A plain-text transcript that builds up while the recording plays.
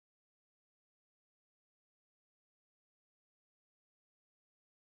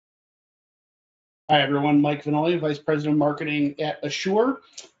Hi, everyone. Mike Vanoli, Vice President of Marketing at Assure.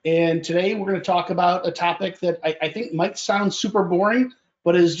 And today we're going to talk about a topic that I think might sound super boring,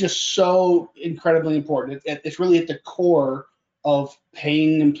 but is just so incredibly important. It's really at the core of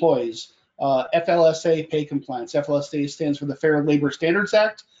paying employees. FLSA pay compliance. FLSA stands for the Fair Labor Standards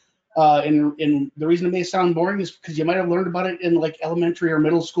Act. And the reason it may sound boring is because you might have learned about it in like elementary or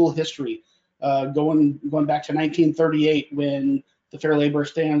middle school history, going back to 1938 when the Fair Labor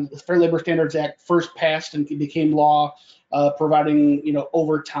Standards Act first passed and became law, providing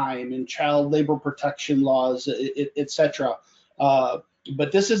overtime and child labor protection laws, etc.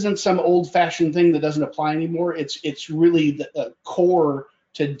 But this isn't some old-fashioned thing that doesn't apply anymore. It's really the core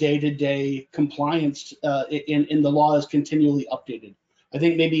to day-to-day compliance, in the law is continually updated. I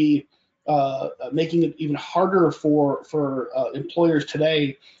think maybe making it even harder for employers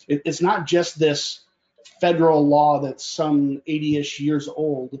today. It's not just this federal law that's some 80-ish years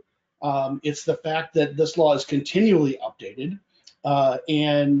old. It's the fact that this law is continually updated,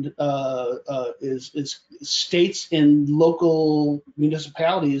 and is states and local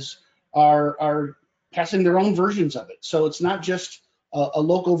municipalities are passing their own versions of it. So it's not just a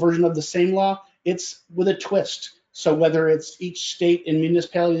local version of the same law, it's with a twist. So whether it's each state and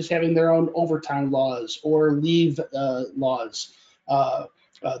municipalities having their own overtime laws or leave laws,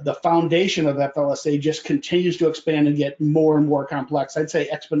 the foundation of FLSA just continues to expand and get more and more complex. I'd say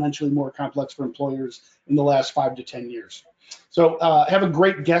exponentially more complex for employers in the last 5 to 10 years. So I have a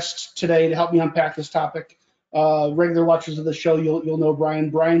great guest today to help me unpack this topic. Regular watchers of the show, you'll know Brian.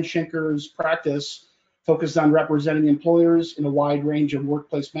 Brian Schenker's practice focuses on representing employers in a wide range of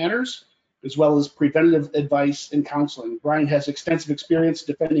workplace matters, as well as preventative advice and counseling. Brian has extensive experience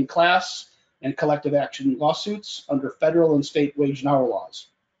defending class and collective action lawsuits under federal and state wage and hour laws.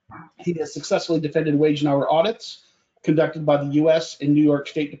 He has successfully defended wage and hour audits conducted by the U.S. and New York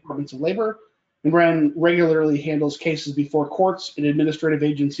State Departments of Labor, and Brian regularly handles cases before courts and administrative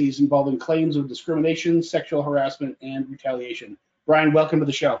agencies involving claims of discrimination, sexual harassment, and retaliation. Brian, welcome to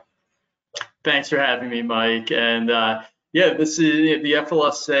the show. Thanks for having me, Mike. And yeah, this is the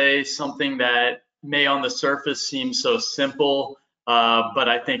FLSA, something that may on the surface seem so simple, but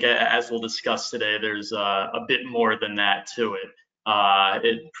I think as we'll discuss today, there's a bit more than that to it.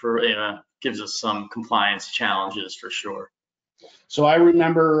 It gives us some compliance challenges for sure. So I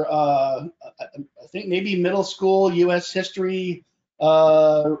remember, I think maybe middle school U.S. history,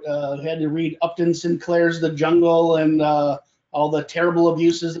 had to read Upton Sinclair's The Jungle and all the terrible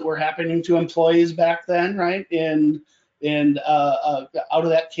abuses that were happening to employees back then, right? And out of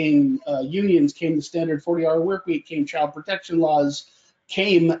that came unions, came the standard 40-hour work week, came child protection laws,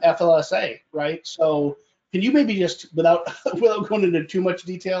 came FLSA, right? So can you maybe just, without going into too much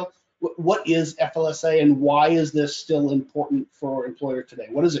detail, what is FLSA and why is this still important for employers today?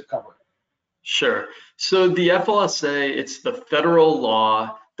 What does it cover? Sure. So the FLSA, it's the federal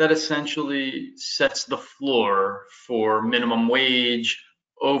law that essentially sets the floor for minimum wage,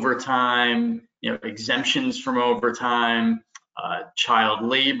 overtime, exemptions from overtime, child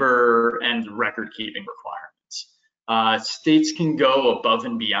labor, and record-keeping requirements. States can go above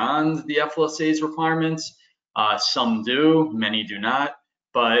and beyond the FLSA's requirements. Some do, many do not,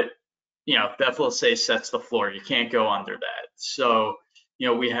 but the FLSA sets the floor. You can't go under that. So,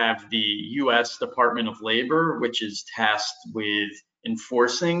 we have the U.S. Department of Labor, which is tasked with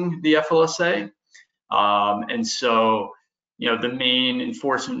enforcing the FLSA. And so, the main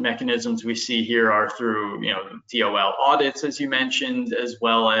enforcement mechanisms we see here are through, DOL audits, as you mentioned, as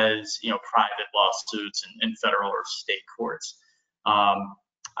well as, private lawsuits in federal or state courts.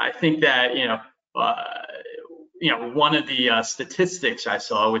 I think that, one of the statistics I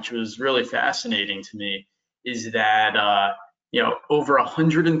saw, which was really fascinating to me, is that over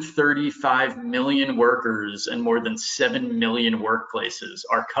 135 million workers and more than 7 million workplaces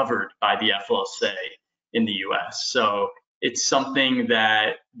are covered by the FLSA in the U.S. So it's something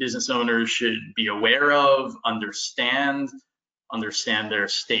that business owners should be aware of, understand their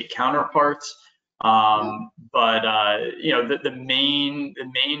state counterparts. But the main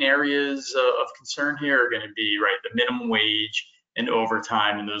areas of concern here are going to be the minimum wage and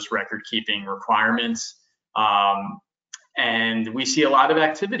overtime and those record-keeping requirements. And we see a lot of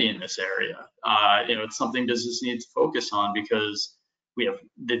activity in this area. It's something business needs to focus on because we have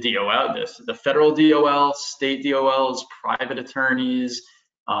the DOL, the federal DOL, state DOLs, private attorneys.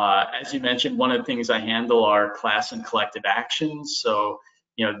 As you mentioned, one of the things I handle are class and collective actions. So,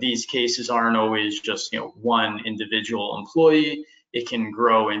 these cases aren't always just, one individual employee. It can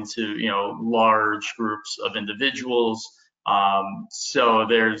grow into, large groups of individuals. So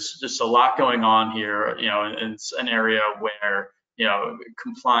there's just a lot going on here, and it's an area where,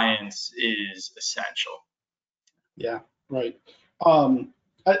 compliance is essential. Yeah, right.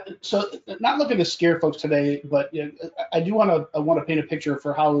 So not looking to scare folks today, but I do want to paint a picture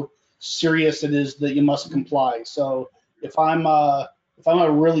for how serious it is that you must comply. So if I'm a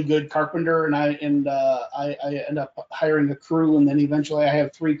really good carpenter and I end up hiring a crew, and then eventually I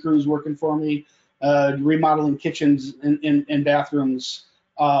have 3 crews working for me, remodeling kitchens and bathrooms.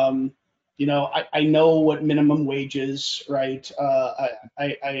 I know what minimum wage is, right?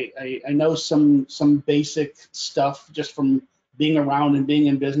 I know some basic stuff just from being around and being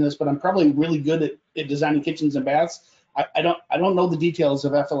in business, but I'm probably really good at designing kitchens and baths. I don't know the details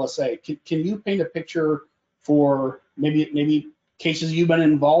of FLSA. Can you paint a picture for maybe cases you've been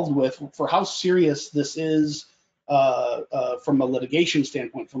involved with for how serious this is from a litigation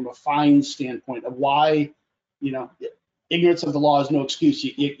standpoint, from a fine standpoint of why, you know, ignorance of the law is no excuse.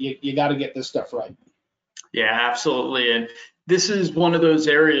 You got to get this stuff right. Yeah, absolutely. And this is one of those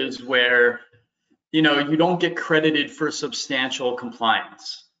areas where, you don't get credited for substantial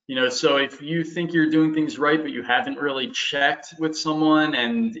compliance. So if you think you're doing things right, but you haven't really checked with someone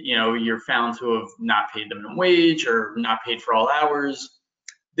and, you're found to have not paid the minimum wage or not paid for all hours,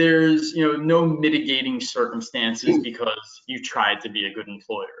 there's, no mitigating circumstances because you tried to be a good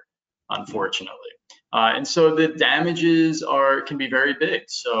employer, unfortunately. And so the damages can be very big.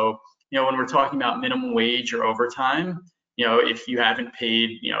 So, when we're talking about minimum wage or overtime, if you haven't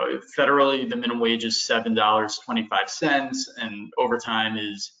paid, federally, the minimum wage is $7.25, and overtime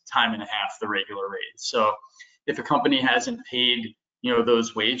is time and a half the regular rate. So if a company hasn't paid,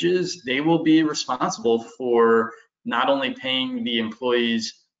 those wages, they will be responsible for not only paying the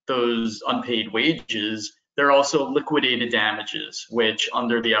employees those unpaid wages, they're also liquidated damages, which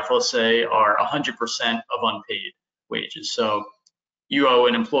under the FLSA are 100% of unpaid wages. So you owe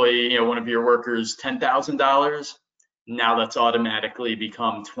an employee, one of your workers, $10,000. Now that's automatically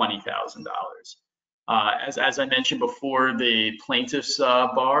become $20,000. As I mentioned before, the plaintiff's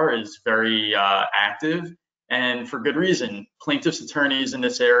bar is very active, and for good reason. Plaintiff's attorneys in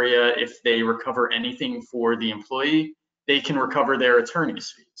this area, if they recover anything for the employee, they can recover their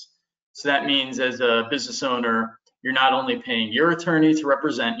attorney's fees. So that means as a business owner, you're not only paying your attorney to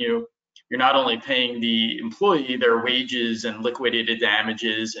represent you, you're not only paying the employee their wages and liquidated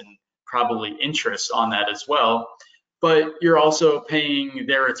damages and probably interest on that as well, but you're also paying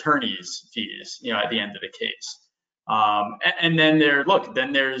their attorney's fees, at the end of the case. And then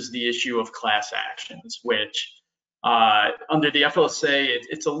there's the issue of class actions, which under the FLSA,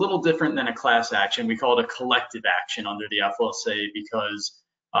 it's a little different than a class action. We call it a collective action under the FLSA because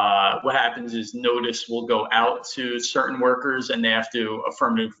what happens is notice will go out to certain workers and they have to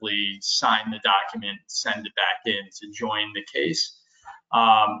affirmatively sign the document, send it back in to join the case.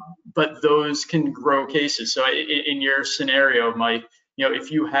 But those can grow cases. So in your scenario, Mike,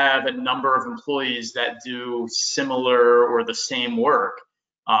 if you have a number of employees that do similar or the same work,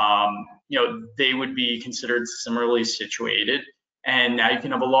 they would be considered similarly situated. And now you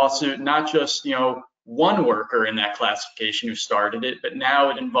can have a lawsuit, not just, one worker in that classification who started it, but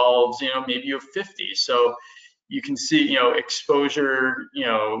now it involves, maybe you have 50. So you can see, exposure,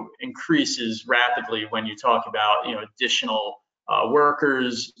 increases rapidly when you talk about, additional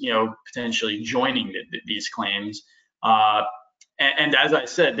workers, potentially joining these claims. And as I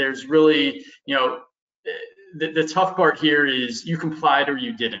said, there's really, the tough part here is you complied or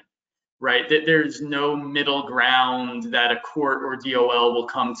you didn't, right? There's no middle ground that a court or DOL will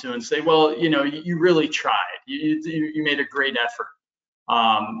come to and say, well, you really tried. You made a great effort.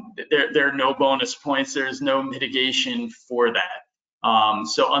 There are no bonus points. There's no mitigation for that.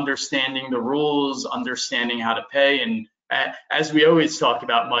 So understanding the rules, understanding how to pay, and as we always talk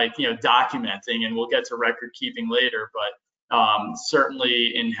about, Mike, documenting, and we'll get to record keeping later, but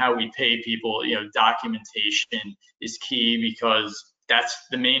certainly in how we pay people, documentation is key because that's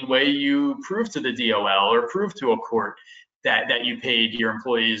the main way you prove to the DOL or prove to a court that you paid your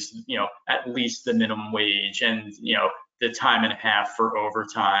employees, at least the minimum wage and, the time and a half for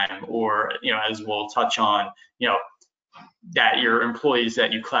overtime, or, as we'll touch on, that your employees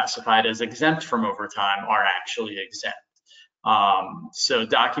that you classified as exempt from overtime are actually exempt. So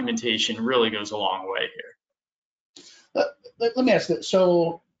documentation really goes a long way here. Let me ask this.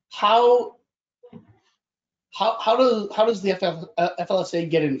 So how does the FLSA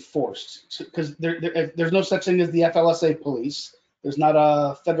get enforced? Because there's no such thing as the FLSA police. There's not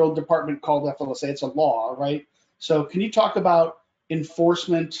a federal department called FLSA. It's a law, right? So can you talk about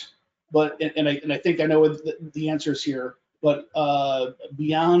enforcement? And I think I know the answers here. But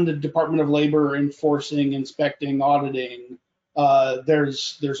beyond the Department of Labor enforcing, inspecting, auditing,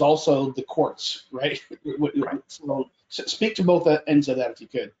 there's also the courts, right? Right. So speak to both ends of that if you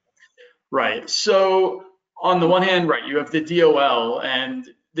could. Right. So on the one hand, right, you have the DOL, and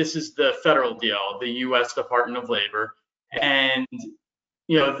this is the federal DOL, the U.S. Department of Labor. Yeah. And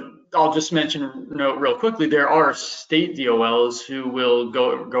I'll just mention real quickly, there are state DOLs who will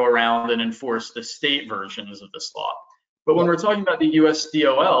go around and enforce the state versions of this law. But when Yep. we're talking about the US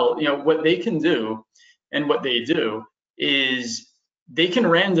DOL, what they can do and what they do is they can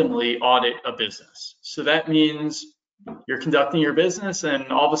randomly audit a business. So that means you're conducting your business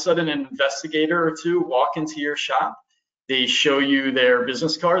and all of a sudden an investigator or two walk into your shop. They show you their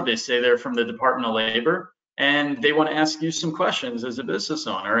business card. They say they're from the Department of Labor, and they want to ask you some questions as a business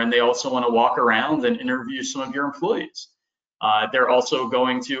owner, and they also want to walk around and interview some of your employees. They're also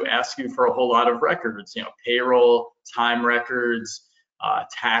going to ask you for a whole lot of records, payroll, time records,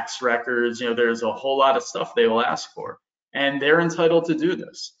 tax records. There's a whole lot of stuff they will ask for, and they're entitled to do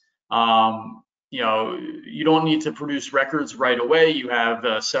this. You don't need to produce records right away. You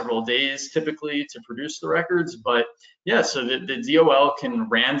have several days typically to produce the records, but yeah, so the DOL can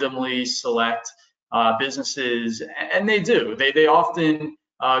randomly select businesses, and they do. They often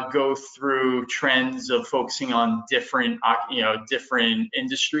go through trends of focusing on different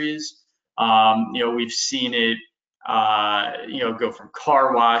industries. We've seen it, go from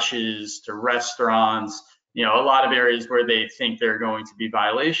car washes to restaurants. A lot of areas where they think there are going to be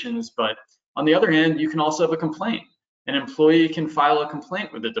violations. But on the other hand, you can also have a complaint. An employee can file a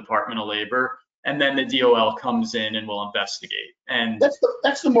complaint with the Department of Labor, and then the DOL comes in and will investigate. And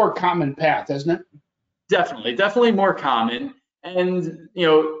That's the more common path, isn't it? definitely more common. And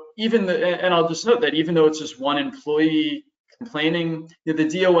and I'll just note that even though it's just one employee complaining, the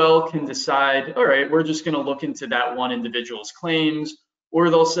DOL can decide, all right, we're just going to look into that one individual's claims, or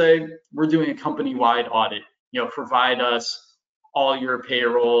they'll say we're doing a company-wide audit. Provide us all your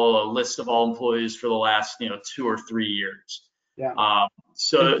payroll, a list of all employees for the last 2 or 3 years. Yeah.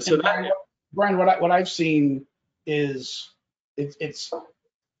 So And that Brian, what I've seen is it's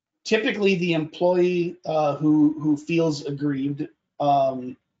typically the employee who feels aggrieved.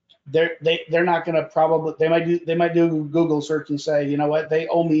 They're not going to probably they might do a Google search and say, you know what, they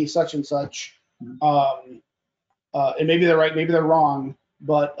owe me such and such, and maybe they're right, maybe they're wrong,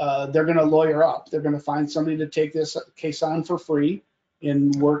 but they're going to lawyer up. They're going to find somebody to take this case on for free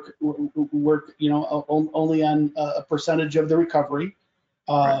and work only on a percentage of the recovery.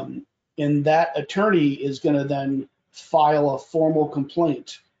 And that attorney is going to then file a formal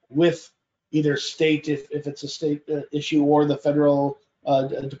complaint with either state, if it's a state issue, or the federal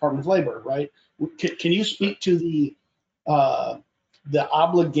Department of Labor, right? Can you speak to the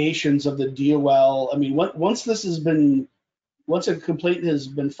obligations of the DOL? I mean, once a complaint has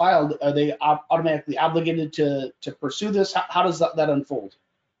been filed, are they automatically obligated to pursue this? How does that unfold?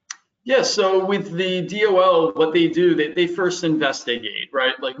 Yeah, so with the DOL, what they do, they first investigate,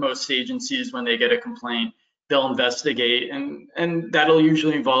 right? Like most agencies, when they get a complaint, they'll investigate, and that'll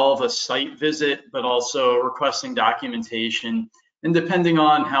usually involve a site visit, but also requesting documentation. And depending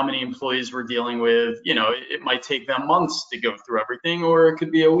on how many employees we're dealing with, it might take them months to go through everything, or it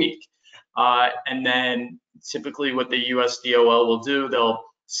could be a week. And then typically what the US DOL will do, they'll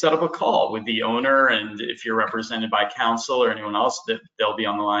set up a call with the owner, and if you're represented by counsel or anyone else, they'll be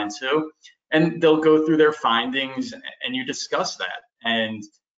on the line too. And they'll go through their findings, and you discuss that. And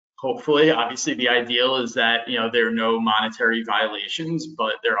hopefully, obviously, the ideal is that there are no monetary violations,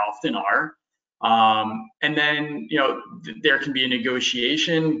 but there often are. And then there can be a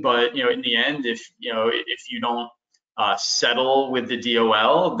negotiation, but in the end, if you don't settle with the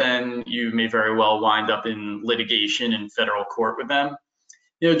DOL, then you may very well wind up in litigation in federal court with them.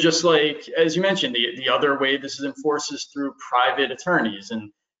 Just like, as you mentioned, the other way this is enforced is through private attorneys.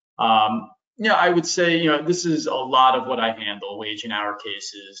 And, I would say, this is a lot of what I handle, wage and hour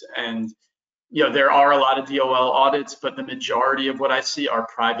cases. And, there are a lot of DOL audits, but the majority of what I see are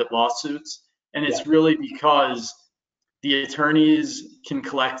private lawsuits. And it's really because the attorneys can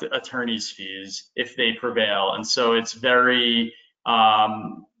collect attorneys' fees if they prevail. And so it's very,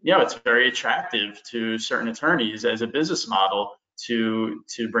 it's very attractive to certain attorneys as a business model to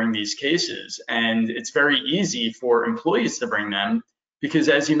bring these cases. And it's very easy for employees to bring them because,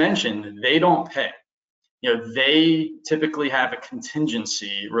 as you mentioned, they don't pay. They typically have a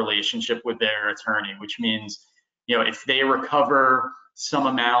contingency relationship with their attorney, which means, if they recover some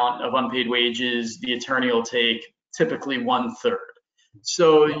amount of unpaid wages, the attorney will take typically 1/3.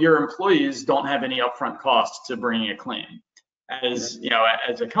 So your employees don't have any upfront costs to bringing a claim. As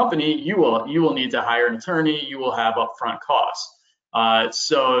a company, you will need to hire an attorney. You will have upfront costs.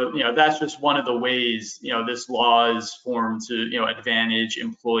 So that's just one of the ways this law is formed to advantage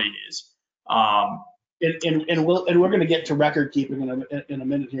employees. And we're going to get to record keeping in a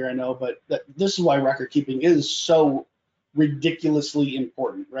minute here, I know, but this is why record keeping is so ridiculously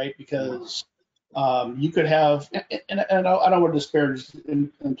important, right? Because you could have, and I don't want to disparage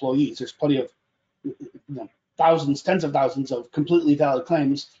employees. There's plenty of thousands, tens of thousands of completely valid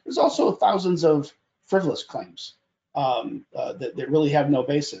claims. There's also thousands of frivolous claims that really have no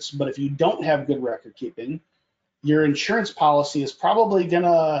basis. But if you don't have good record keeping, your insurance policy is probably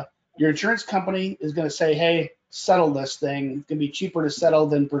your insurance company is gonna say, hey, settle this thing. It's gonna be cheaper to settle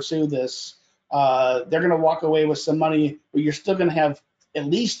than pursue this. They're gonna walk away with some money, but you're still gonna have at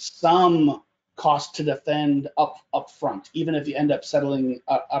least some cost to defend up front, even if you end up settling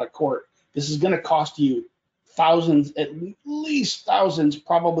out of court. This is gonna cost you thousands, at least thousands,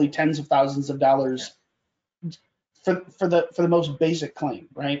 probably tens of thousands of dollars for the most basic claim,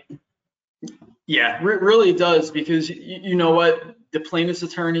 right? Yeah, really does, because you know what, the plaintiff's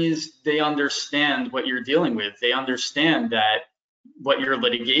attorneys, they understand what you're dealing with. They understand that what your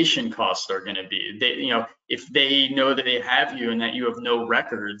litigation costs are going to be. They, if they know that they have you and that you have no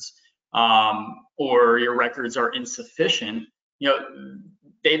records, or your records are insufficient,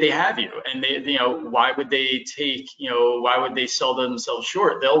 they have you, and why would they why would they sell themselves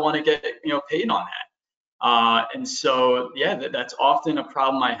short? They'll want to get paid on that. And so yeah, that's often a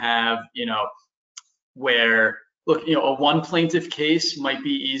problem I have, where look, a one plaintiff case might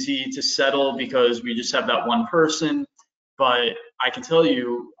be easy to settle because we just have that one person, but I can tell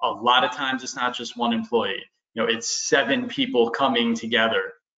you a lot of times it's not just one employee. It's 7 people coming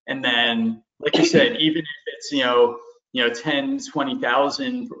together, and then like you said, even if it's 10,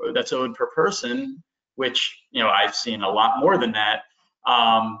 20,000 that's owed per person, which I've seen a lot more than that.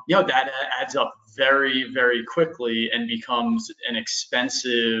 That adds up very, very quickly and becomes an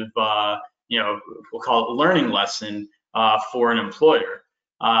expensive we'll call it a learning lesson for an employer.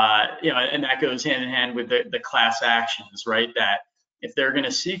 And that goes hand in hand with the class actions, right? That if they're going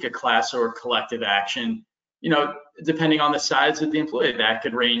to seek a class or collective action, depending on the size of the employee, that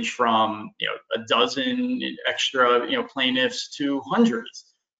could range from a dozen extra plaintiffs to hundreds.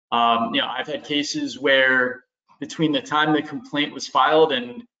 I've had cases where between the time the complaint was filed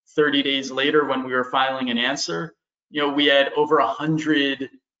and 30 days later when we were filing an answer, we had over 100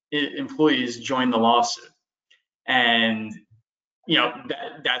 employees join the lawsuit. And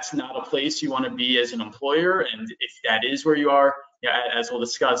that's not a place you want to be as an employer. And if that is where you are, as we'll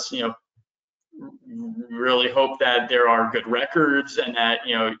discuss, really hope that there are good records and that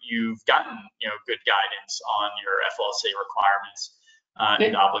you've gotten good guidance on your FLSA requirements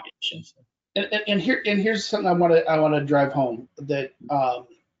and obligations. And here's something I want to drive home, that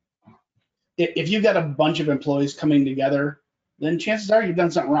if you've got a bunch of employees coming together, then chances are you've done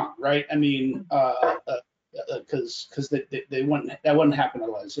something wrong, right? I mean, because that wouldn't happen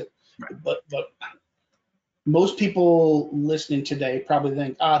otherwise. Right. But most people listening today probably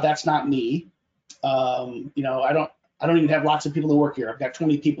think, that's not me. I don't even have lots of people who work here. I've got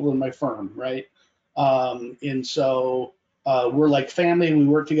 20 people in my firm, right? And so we're like family. We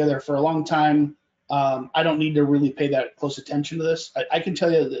work together for a long time. I don't need to really pay that close attention to this. I can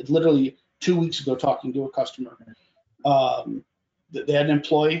tell you that literally 2 weeks ago, talking to a customer, they had an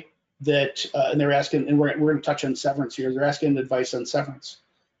employee that, and they were asking, and we're going to touch on severance here. They're asking advice on severance.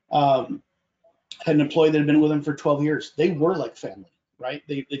 Had an employee that had been with them for 12 years. They were like family, right?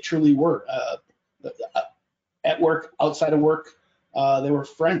 They truly were. At work, outside of work, they were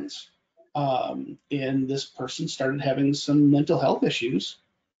friends. And this person started having some mental health issues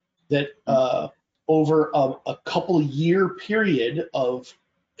that over a couple year period of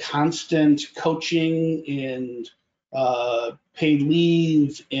constant coaching and paid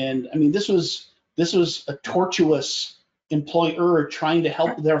leave, and I mean, this was a tortuous employer trying to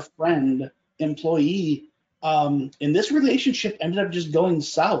help their friend employee, and this relationship ended up just going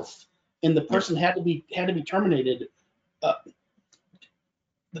south, and the person had to be terminated.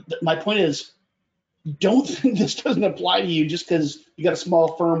 My point is, don't think this doesn't apply to you just because you got a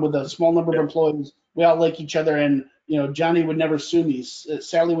small firm with a small number of employees. We all like each other, and Johnny would never sue me,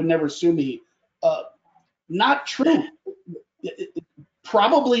 Sally would never sue me. Not true.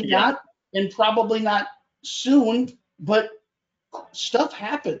 Probably not, and probably not soon, but stuff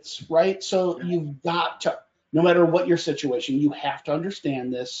happens, right? So you've got to, no matter what your situation, you have to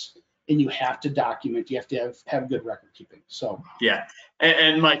understand this, and you have to document. You have to have good record keeping. So yeah,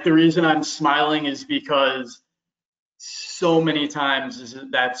 and Mike, the reason I'm smiling is because so many times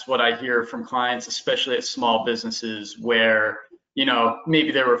that's what I hear from clients, especially at small businesses where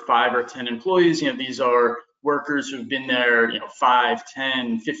maybe there were 5 or 10 employees. These are workers who've been there, 5,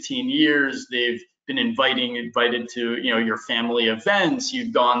 10, 15 years. They've been invited to, your family events.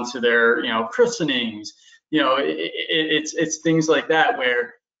 You've gone to their, christenings. It's things like that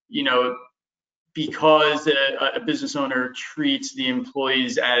where, because a business owner treats the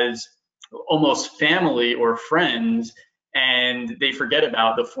employees as almost family or friends, and they forget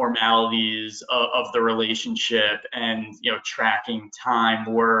about the formalities of the relationship and tracking time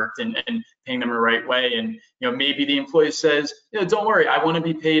worked and paying them the right way. And maybe the employee says, don't worry, I want to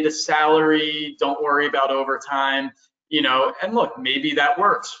be paid a salary, don't worry about overtime. And look, maybe that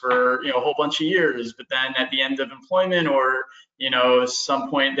works for a whole bunch of years, but then at the end of employment or some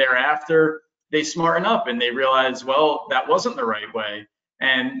point thereafter, they smarten up and they realize, well, that wasn't the right way.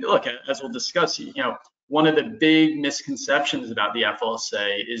 And look, as we'll discuss, one of the big misconceptions about the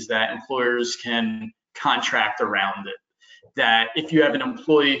FLSA is that employers can contract around it. That if you have an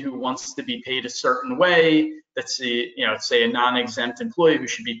employee who wants to be paid a certain way, let's say, say a non-exempt employee who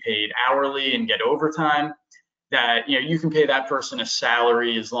should be paid hourly and get overtime, that you can pay that person a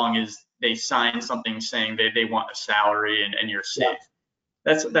salary as long as they sign something saying they want a salary and you're safe. Yeah.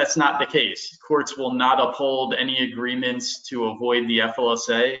 That's not the case. Courts will not uphold any agreements to avoid the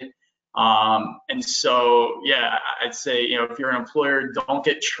FLSA. And so, yeah, I'd say, if you're an employer, don't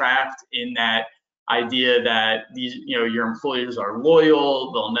get trapped in that idea that these, your employees are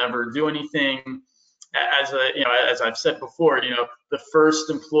loyal, they'll never do anything. As I've said before, the first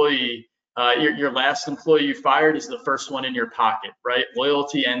employee, your last employee you fired is the first one in your pocket, right?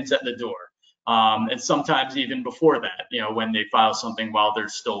 Loyalty ends at the door. And sometimes even before that, when they file something while they're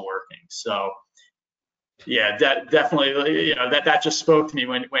still working. So, yeah, definitely, that just spoke to me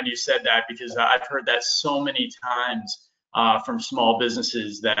when you said that, because I've heard that so many times from small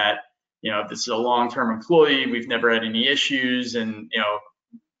businesses that, if this is a long-term employee, we've never had any issues, and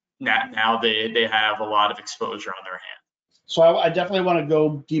now they have a lot of exposure on their hands. So I definitely want to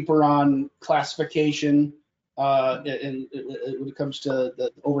go deeper on classification and when it comes to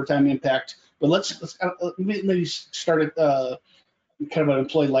the overtime impact. But let's maybe start at kind of an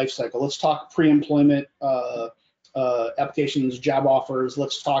employee life cycle. Let's talk pre-employment applications, job offers.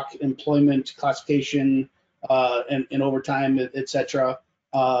 Let's talk employment classification and overtime, et cetera.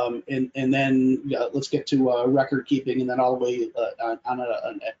 And then let's get to record keeping, and then all the way on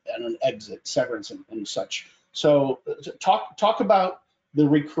an exit, severance, and such. So talk about the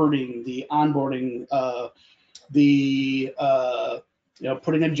recruiting, the onboarding,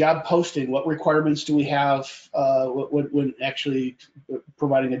 putting in job posting. What requirements do we have when actually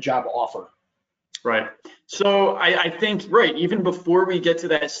providing a job offer? Right. So I think, right, even before we get to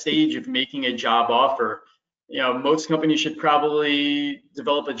that stage of making a job offer, most companies should probably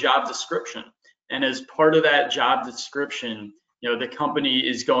develop a job description. And as part of that job description, the company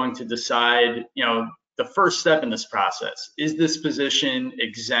is going to decide, the first step in this process, is this position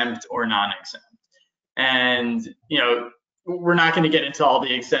exempt or non-exempt? And, we're not going to get into all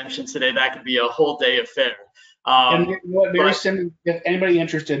the exemptions today. That could be a whole day affair. And Mary Simmons, if anybody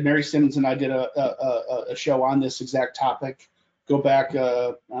interested, Mary Simmons and I did a show on this exact topic. Go back,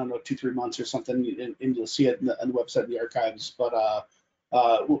 I don't know, 2-3 months or something, and you'll see it on the website, in the archives. But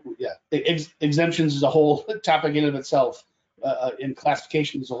yeah, exemptions is a whole topic in of itself, and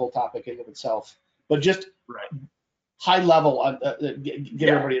classification is a whole topic in of itself. But just high level, give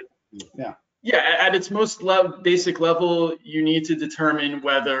everybody, yeah. Yeah, at its most basic level, you need to determine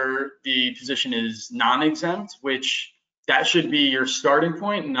whether the position is non-exempt, which that should be your starting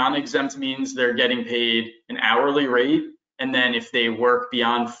point. Non-exempt means they're getting paid an hourly rate, and then if they work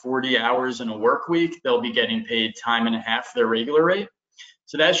beyond 40 hours in a work week, they'll be getting paid time and a half their regular rate.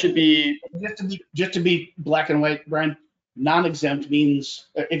 So that should be just to be black and white, Brian. Non-exempt means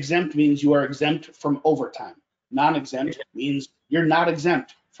exempt means you are exempt from overtime. Non-exempt means you're not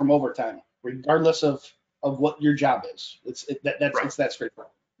exempt from overtime, regardless of what your job is. It's that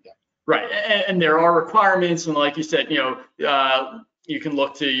straightforward. Yeah. Right, and there are requirements, and like you said, you can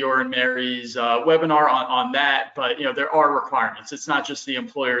look to your and Mary's webinar on that, but there are requirements. It's not just the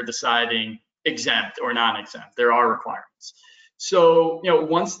employer deciding exempt or non-exempt. There are requirements. So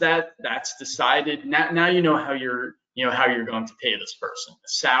once that's decided, now you know how you're going to pay this person.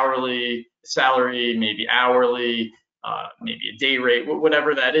 Salary, maybe hourly, maybe a day rate,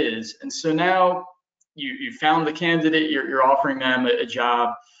 whatever that is. And so now you found the candidate, you're offering them a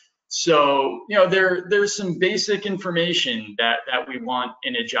job. So there's some basic information that we want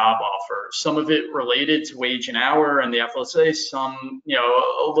in a job offer. Some of it related to wage and hour and the FLSA, some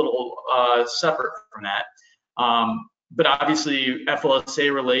a little separate from that. But obviously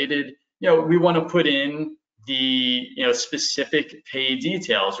FLSA related, we want to put in the specific pay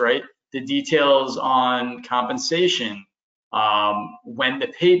details, right? the details on compensation, when the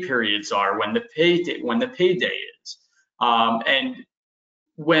pay periods are, when the payday is, and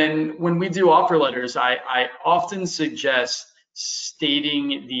when we do offer letters, I often suggest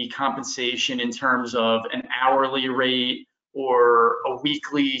stating the compensation in terms of an hourly rate or a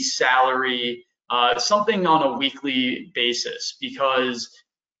weekly salary, something on a weekly basis, because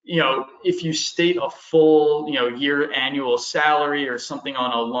if you state a full year annual salary or something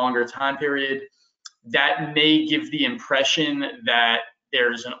on a longer time period, that may give the impression that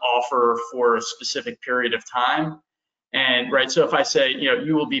there's an offer for a specific period of time. And right, so if I say,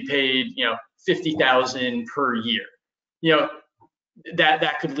 you will be paid, 50,000 per year,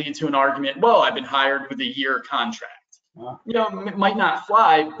 that could lead to an argument. Well, I've been hired with a year contract. It might not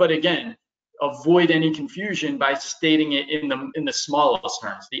fly, but again, avoid any confusion by stating it in the smallest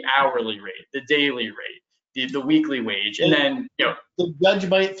terms: the hourly rate, the daily rate, the weekly wage, and then the judge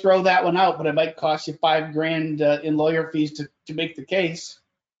might throw that one out, but it might cost you $5,000 in lawyer fees to make the case.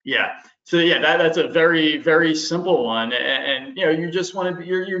 Yeah. So yeah, that's a very, very simple one, and you just want to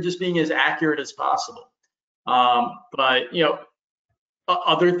you're just being as accurate as possible. But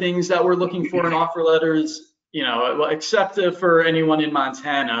other things that we're looking for in offer letters, except for anyone in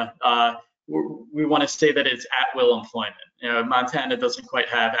Montana, we want to say that it's at-will employment. Montana doesn't quite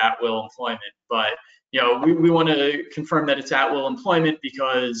have at-will employment, but we want to confirm that it's at-will employment,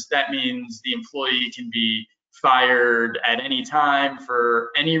 because that means the employee can be fired at any time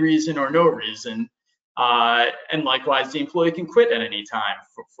for any reason or no reason, and likewise the employee can quit at any time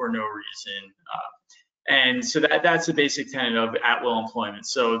for no reason. And so that's a basic tenet of at-will employment.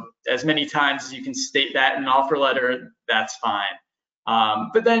 So as many times as you can state that in an offer letter, that's fine.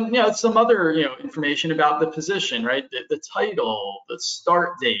 But then, some other, information about the position, right? The title, the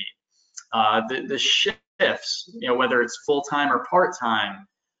start date, the shifts, whether it's full-time or part-time,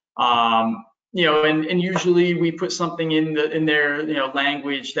 and usually we put something in their,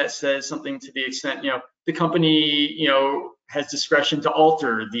 language that says something to the extent, the company, has discretion to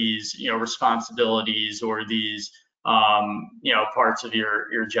alter these, responsibilities or these, parts of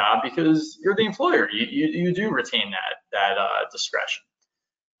your job, because you're the employer. You do retain that discretion.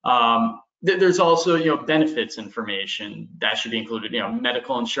 There's also, benefits information that should be included,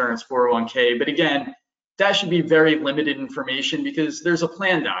 medical insurance, 401k. But again, that should be very limited information, because there's a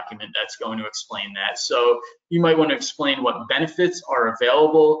plan document that's going to explain that. So you might want to explain what benefits are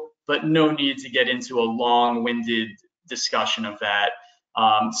available, but no need to get into a long-winded discussion of that.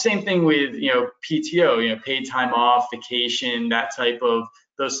 Same thing with PTO, paid time off, vacation,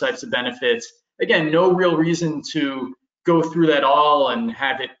 those types of benefits. Again, no real reason to go through that all and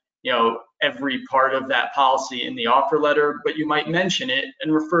have it, every part of that policy in the offer letter, but you might mention it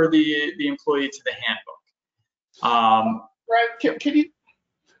and refer the employee to the handbook. Right? Can you?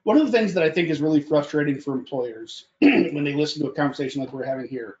 One of the things that I think is really frustrating for employers when they listen to a conversation like we're having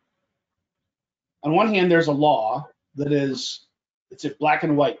here. On one hand, there's a law that it's black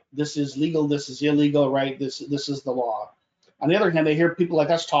and white. This is legal. This is illegal. Right? This is the law. On the other hand, they hear people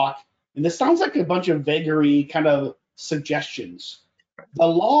like us talk, and this sounds like a bunch of vagary kind of suggestions. The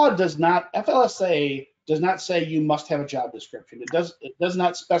law does not. FLSA does not say you must have a job description. It does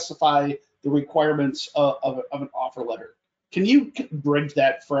not specify the requirements of an offer letter. Can you bridge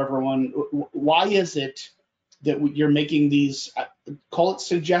that for everyone? Why is it that you're making these, call it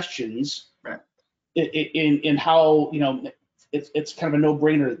suggestions, right, in how, it's kind of a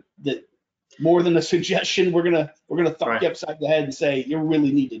no-brainer that more than a suggestion, we're gonna thump right, you upside the head and say you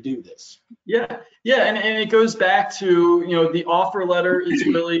really need to do this. Yeah, and it goes back to, the offer letter is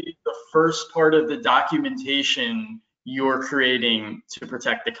really the first part of the documentation you're creating to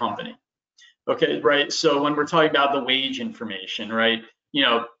protect the company. Okay, right. So when we're talking about the wage information, right,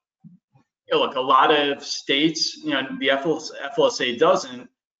 look, a lot of states, the FLSA doesn't,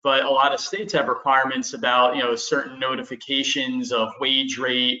 but a lot of states have requirements about, certain notifications of wage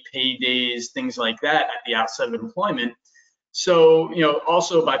rate, pay days, things like that at the outset of employment. So,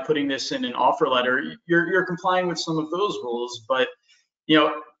 also by putting this in an offer letter, you're complying with some of those rules. But,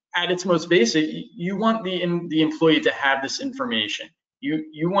 at its most basic, you want the employee to have this information.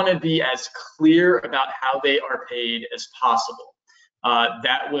 You want to be as clear about how they are paid as possible.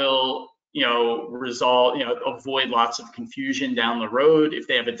 That will, avoid lots of confusion down the road if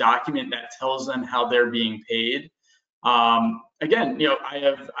they have a document that tells them how they're being paid. Again,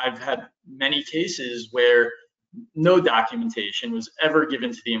 I've had many cases where no documentation was ever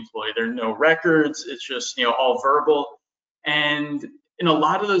given to the employee. There are no records. It's just, all verbal. And in a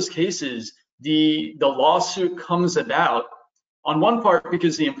lot of those cases, the lawsuit comes about on one part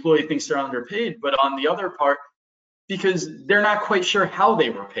because the employee thinks they're underpaid, but on the other part because they're not quite sure how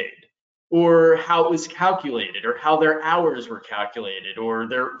they were paid. or how it was calculated, or how their hours were calculated, or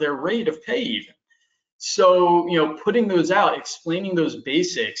their rate of pay even. So, putting those out, explaining those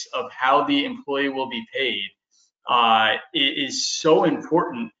basics of how the employee will be paid is so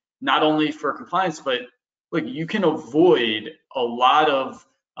important, not only for compliance, but look, you can avoid a lot of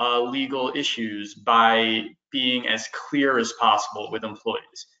legal issues by being as clear as possible with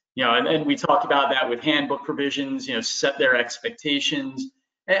employees. And we talked about that with handbook provisions, set their expectations.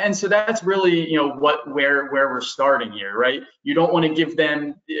 And so that's really, where we're starting here, right? You don't want to give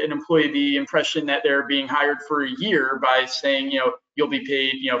them, an employee, the impression that they're being hired for a year by saying, you'll be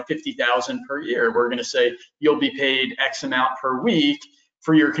paid, 50,000 per year. We're going to say you'll be paid X amount per week.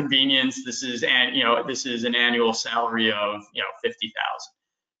 For your convenience, this is an annual salary of 50,000.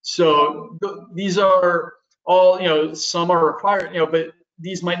 So these are all, some are required, but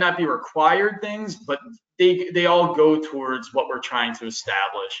these might not be required things, but they all go towards what we're trying to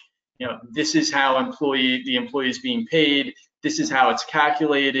establish. This is how the employee is being paid. This is how it's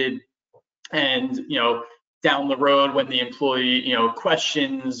calculated. And, down the road when the employee,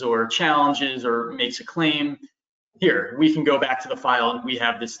 questions or challenges or makes a claim, here, we can go back to the file and we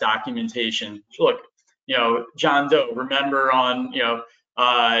have this documentation. Look, John Doe, remember on,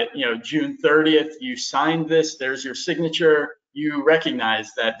 June 30th, you signed this, there's your signature, you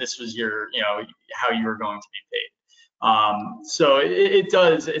recognize that this was your, how you were going to be paid. So it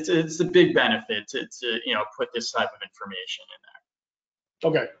does, it's a big benefit to put this type of information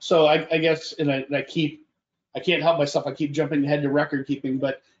in there. Okay, so I guess, and I can't help myself, I keep jumping ahead to record keeping,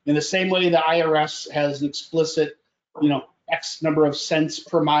 but in the same way the IRS has an explicit, X number of cents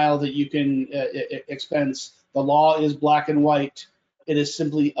per mile that you can expense, the law is black and white. It is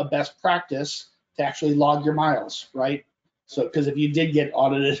simply a best practice to actually log your miles, right? So, because if you did get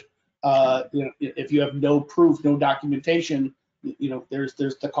audited, if you have no proof, no documentation, there's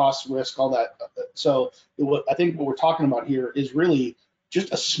the cost, risk, all that. So I think what we're talking about here is really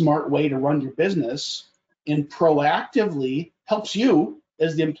just a smart way to run your business and proactively helps you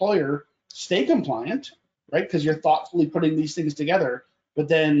as the employer stay compliant, right? Because you're thoughtfully putting these things together, but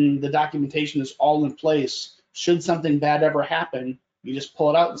then the documentation is all in place. Should something bad ever happen, you just pull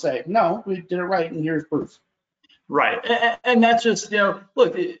it out and say, no, we did it right, and here's proof. Right, and that's just,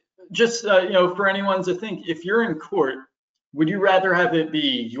 look, just, for anyone to think, if you're in court, would you rather have it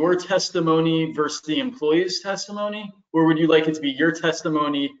be your testimony versus the employee's testimony, or would you like it to be your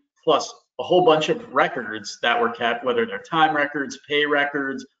testimony plus a whole bunch of records that were kept, whether they're time records, pay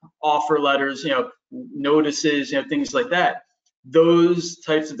records, offer letters, notices, things like that? Those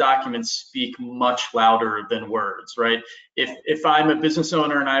types of documents speak much louder than words, right? If I'm a business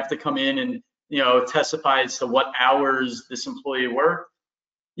owner and I have to come in and testify as to what hours this employee worked,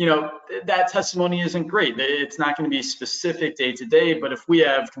 that testimony isn't great. It's not going to be specific day to day, but if we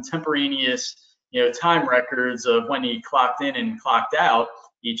have contemporaneous, time records of when he clocked in and clocked out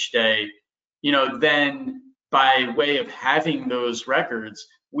each day, then by way of having those records,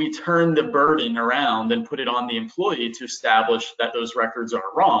 we turn the burden around and put it on the employee to establish that those records are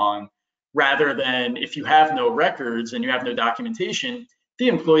wrong, rather than if you have no records and you have no documentation, the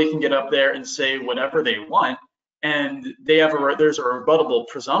employee can get up there and say whatever they want, and there's a rebuttable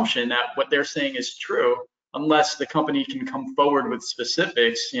presumption that what they're saying is true, unless the company can come forward with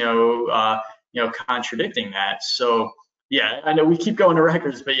specifics, contradicting that. So yeah, I know we keep going to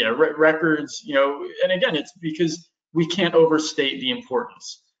records, but yeah, records, and again, it's because we can't overstate the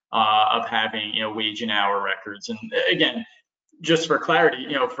importance of having, wage and hour records. And again, just for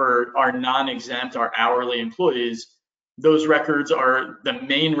clarity, for our non-exempt, our hourly employees, those records are the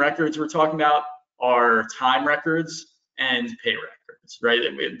main records we're talking about are time records and pay records, right?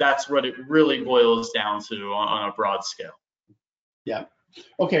 That's what it really boils down to on a broad scale. Yeah.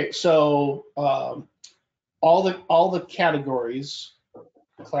 Okay. So all the categories,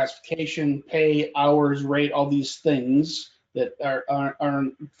 classification, pay, hours, rate, all these things that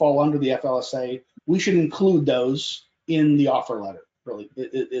fall under the FLSA, we should include those in the offer letter. Really,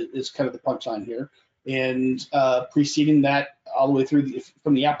 it's kind of the punchline here, and preceding that all the way through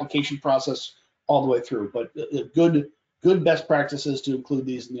from the application process all the way through. But good best practices to include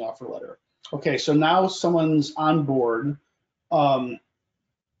these in the offer letter. Okay, so now someone's on board. We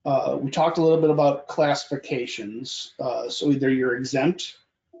talked a little bit about classifications. So either you're exempt,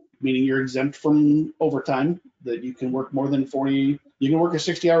 meaning you're exempt from overtime, that you can work more than 40, you can work a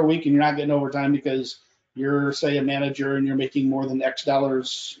 60-hour week and you're not getting overtime because you're, say, a manager and you're making more than X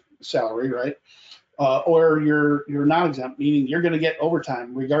dollars salary, right? Or you're non-exempt, meaning you're going to get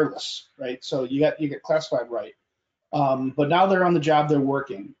overtime regardless, right? So you get classified right. But now they're on the job, they're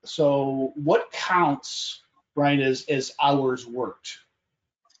working. So what counts, Brian, as hours worked?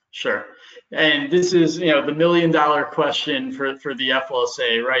 Sure. And this is, the $1 million question for the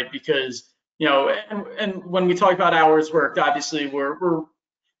FLSA, right? Because, and when we talk about hours worked, obviously we're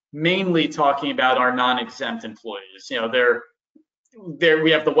mainly talking about our non-exempt employees. There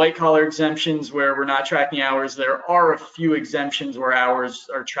we have the white collar exemptions where we're not tracking hours. There are a few exemptions where hours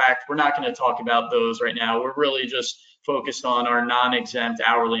are tracked. We're not going to talk about those right now. We're really just focused on our non-exempt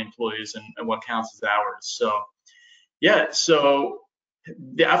hourly employees and what counts as hours. So yeah, so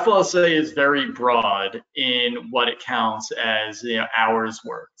the FLSA is very broad in what it counts as hours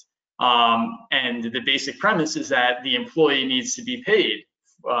worked. And the basic premise is that the employee needs to be paid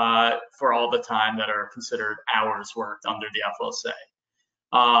for all the time that are considered hours worked under the FLSA.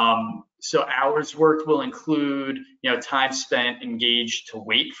 So hours worked will include, time spent engaged to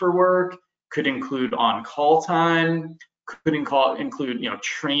wait for work, could include on-call time, could include,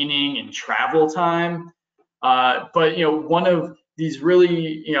 training and travel time. But, one of these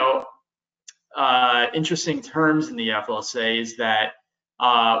really, interesting terms in the FLSA is that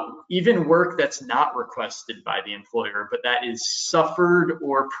even work that's not requested by the employer, but that is suffered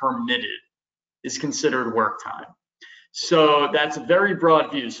or permitted, is considered work time. So that's a very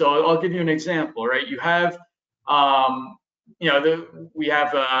broad view. So I'll give you an example, right? You have, we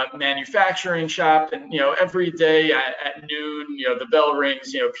have a manufacturing shop, and every day at noon, the bell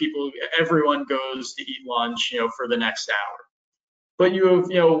rings. Everyone goes to eat lunch, for the next hour. But you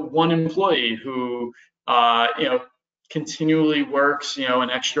have, one employee who, continually works, an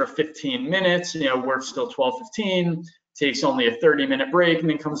extra 15 minutes, works till 12:15. Takes only a 30-minute break and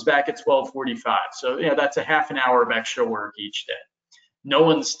then comes back at 12:45. So that's a half an hour of extra work each day. No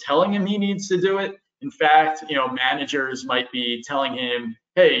one's telling him he needs to do it. In fact, managers might be telling him,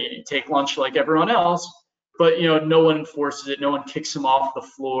 hey, take lunch like everyone else, but no one enforces it. No one kicks him off the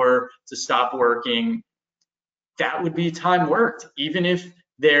floor to stop working. That would be time worked, even if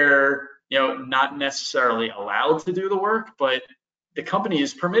they're not necessarily allowed to do the work, but the company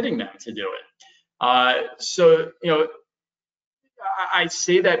is permitting them to do it. So I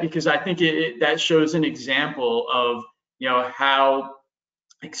say that because I think that shows an example of how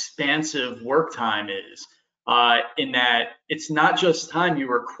expansive work time is, in that it's not just time you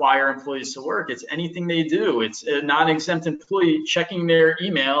require employees to work, it's anything they do. It's a non-exempt employee checking their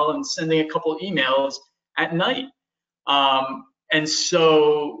email and sending a couple emails at night. And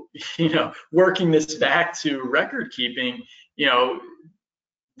so, working this back to record keeping,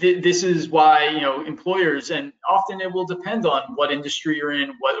 this is why employers, and often it will depend on what industry you're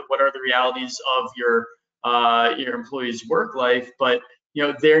in, what are the realities of your employees' work life, but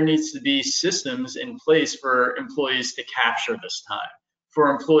there needs to be systems in place for employees to capture this time, for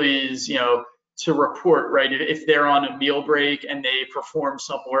employees to report, right? If they're on a meal break and they perform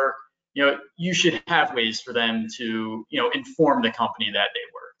some work, you should have ways for them to inform the company that they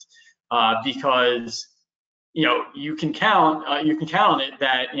worked, because you can count on it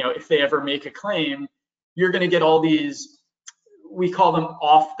that if they ever make a claim, you're going to get all these, we call them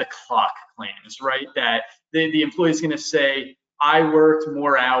off the clock claims, right? That the employee is going to say, I worked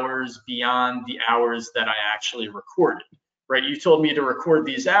more hours beyond the hours that I actually recorded, right? You told me to record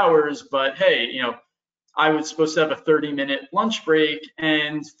these hours, but hey, I was supposed to have a 30-minute lunch break,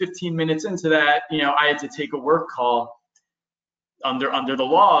 and 15 minutes into that, I had to take a work call. Under the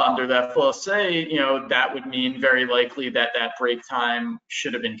law, under the FLSA, that would mean very likely that break time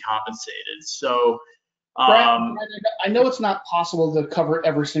should have been compensated. So, Brad, I know it's not possible to cover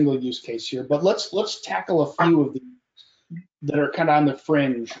every single use case here, but let's tackle a few of these that are kind of on the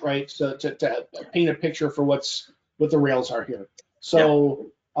fringe, right? So to paint a picture for what the rails are here.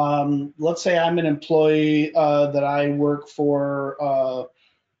 So let's say I'm an employee that I work for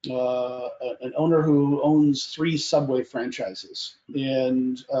an owner who owns 3 Subway franchises,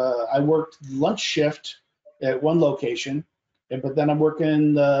 and I worked lunch shift at one location, but then I'm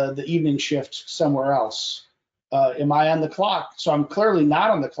working the evening shift somewhere else. Am I on the clock? So I'm clearly not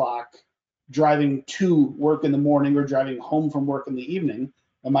on the clock driving to work in the morning or driving home from work in the evening.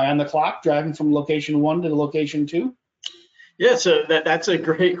 Am I on the clock driving from location 1 to location 2? Yeah, so that's a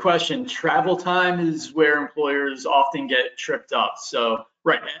great question. Travel time is where employers often get tripped up. So,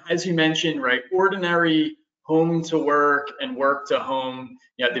 right, as you mentioned, right, ordinary home to work and work to home,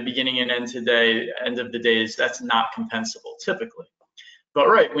 at the beginning and end of the days, that's not compensable typically. But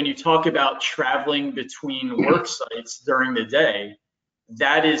right, when you talk about traveling between work sites during the day,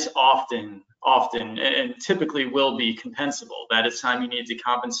 that is often and typically will be compensable. That is time you need to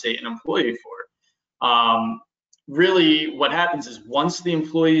compensate an employee for. Really what happens is once the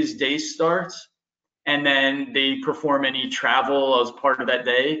employee's day starts and then they perform any travel as part of that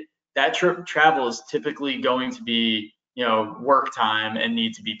day, that travel is typically going to be work time and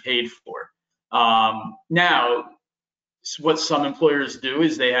need to be paid for. Now, what some employers do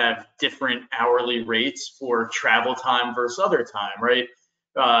is they have different hourly rates for travel time versus other time, right?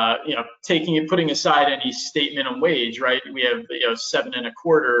 Putting aside any state minimum wage, right? We have 7.25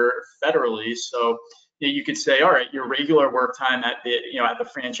 federally, so you could say, all right, your regular work time at the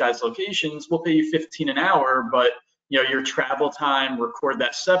franchise locations, we'll pay you 15 an hour, but your travel time, record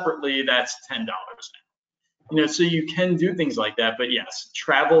that separately, that's $10 an hour. So you can do things like that, but yes,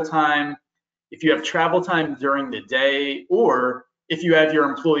 travel time. If you have travel time during the day, or if you have your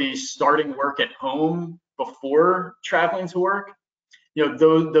employees starting work at home before traveling to work,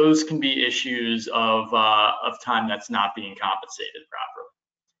 those can be issues of time that's not being compensated properly.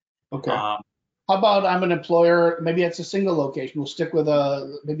 Okay. How about I'm an employer, maybe it's a single location. We'll stick with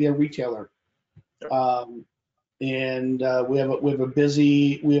maybe a retailer. And we have a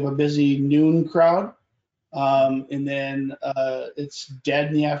busy noon crowd. And then it's dead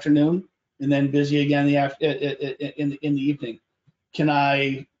in the afternoon, and then busy again in the evening. Can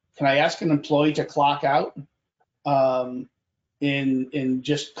I ask an employee to clock out and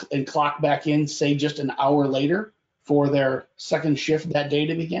clock back in, say just an hour later for their second shift that day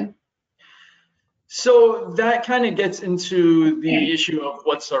to begin? So that kind of gets into the issue of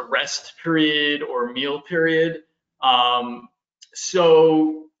what's a rest period or meal period.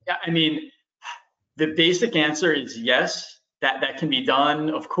 So I mean, the basic answer is yes, that can be done.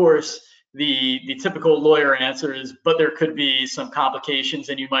 Of course, the typical lawyer answer is, but there could be some complications,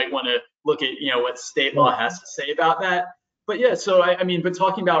 and you might want to look at what state law has to say about that. But yeah, so I mean, but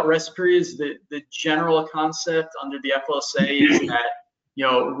talking about rest periods, the general concept under the FLSA is that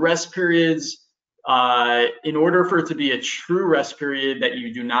rest periods, in order for it to be a true rest period that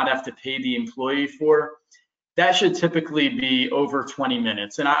you do not have to pay the employee for, that should typically be over 20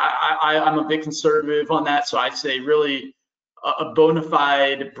 minutes. And I'm a bit conservative on that. So I say really a bona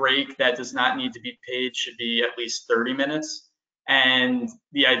fide break that does not need to be paid should be at least 30 minutes. And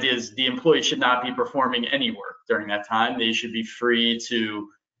the idea is the employee should not be performing any work during that time. They should be free to,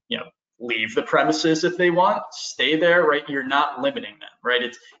 leave the premises if they want, stay there, right? You're not limiting them, right?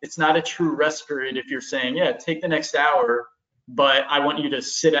 It's not a true rest period if you're saying, yeah, take the next hour, but I want you to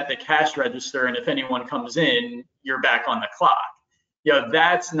sit at the cash register, and if anyone comes in, you're back on the clock.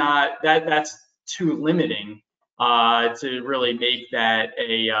 That's too limiting to really make that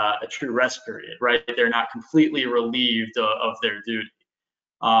a true rest period, right? They're not completely relieved of their duty.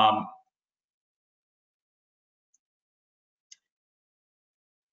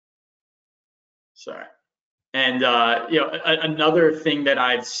 Sorry. And another thing that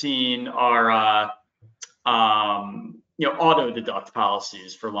I've seen are auto deduct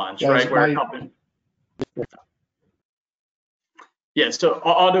policies for lunch, right? So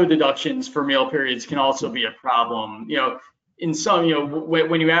auto deductions for meal periods can also be a problem. In some,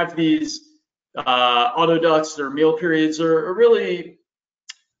 when you have these auto deducts or meal periods, or really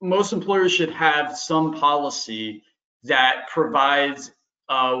most employers should have some policy that provides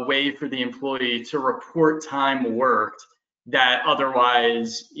a way for the employee to report time worked that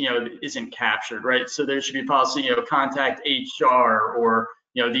otherwise, isn't captured, right? So there should be policy, contact HR or,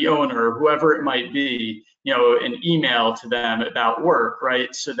 the owner, whoever it might be, an email to them about work,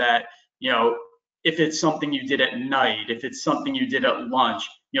 right? So that, if it's something you did at night, if it's something you did at lunch,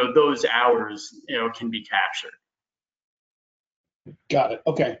 those hours, can be captured. Got it.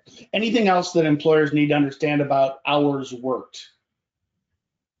 Okay. Anything else that employers need to understand about hours worked?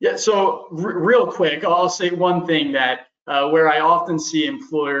 Yeah, so real quick, I'll say one thing that where I often see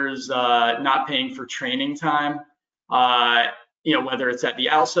employers not paying for training time, whether it's at the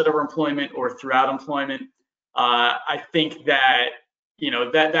outset of employment or throughout employment, I think that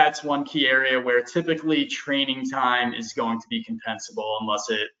that's one key area where typically training time is going to be compensable unless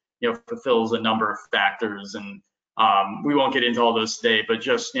it fulfills a number of factors, and we won't get into all those today, but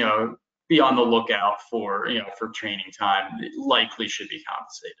just be on the lookout for for training time. It likely should be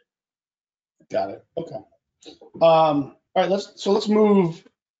compensated. Got it. Okay. All right. Let's move.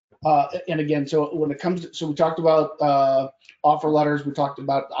 And again, so when it comes to, so we talked about offer letters, we talked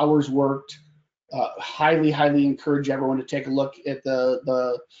about hours worked. Highly encourage everyone to take a look at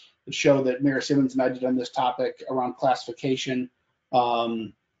the show that Mary Simmons and I did on this topic around classification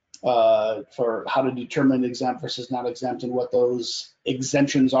for how to determine exempt versus not exempt and what those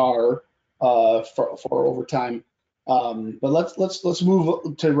exemptions are for overtime. But let's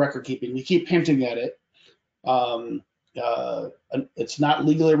move to record keeping. We keep hinting at it. It's not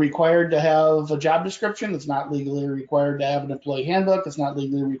legally required to have a job description. It's not legally required to have an employee handbook. It's not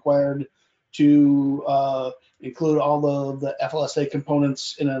legally required to include all the FLSA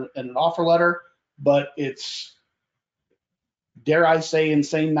components in an offer letter, but it's dare I say,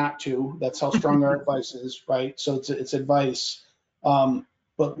 insane not to. That's how strong our advice is, right? So it's advice.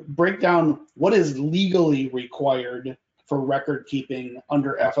 But break down what is legally required for record keeping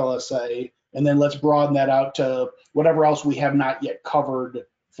under FLSA, and then let's broaden that out to whatever else we have not yet covered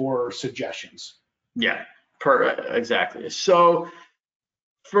for suggestions. Yeah, exactly. So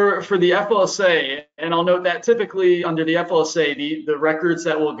for the FLSA, and I'll note that typically under the FLSA, the records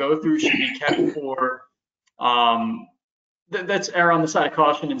that we'll go through should be kept for let's err on the side of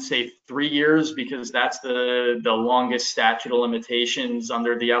caution and say 3 years, because that's the longest statute of limitations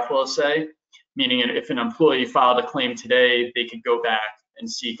under the FLSA. Meaning, if an employee filed a claim today, they could go back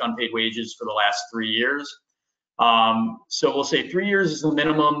and seek unpaid wages for the last 3 years. So we'll say 3 years is the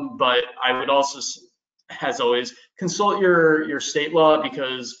minimum, but I would also, as always, consult your state law,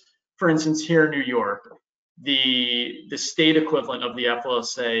 because, for instance, here in New York, the state equivalent of the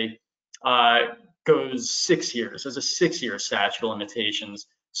FLSA goes 6 years, as a 6-year statute of limitations.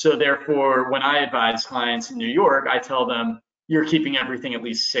 So therefore, when I advise clients in New York, I tell them you're keeping everything at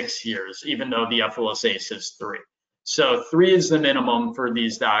least 6 years, even though the FLSA says 3. So 3 is the minimum for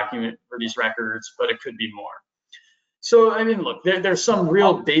these records, but it could be more. So I mean, look, there's some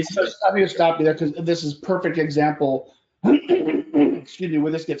real basic. I'm going to stop you there because this is perfect example. Excuse me,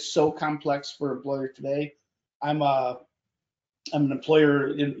 where this gets so complex for employers today. I'm an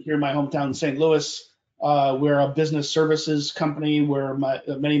employer here in my hometown, St. Louis. We're a business services company where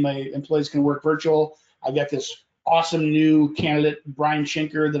many of my employees can work virtual. I got this awesome new candidate, Brian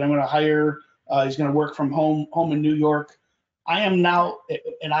Schinker, that I'm going to hire. He's going to work from home in New York. I am now,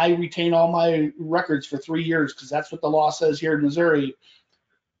 and I retain all my records for 3 years because that's what the law says here in Missouri.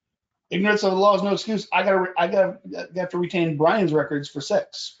 Ignorance of the law is no excuse. I got to retain Brian's records for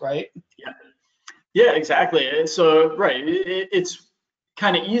 6, right? Yeah. Yeah, exactly. So, right, it's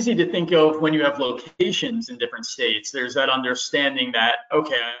kind of easy to think of when you have locations in different states. There's that understanding that,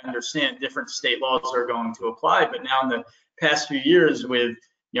 okay, I understand different state laws are going to apply, but now in the past few years with,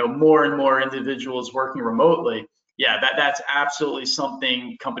 more and more individuals working remotely, yeah, that's absolutely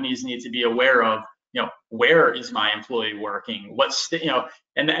something companies need to be aware of. Where is my employee working? What state,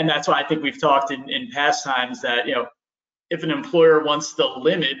 and that's why I think we've talked in past times that, if an employer wants to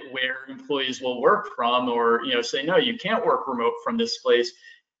limit where employees will work from, or say no, you can't work remote from this place,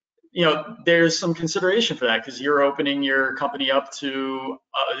 there's some consideration for that, because you're opening your company up to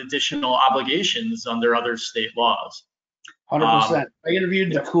additional obligations under other state laws. 100%. I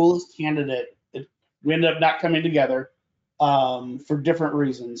interviewed the coolest candidate. We ended up not coming together for different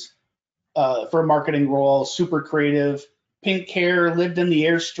reasons. For a marketing role, super creative, pink hair, lived in the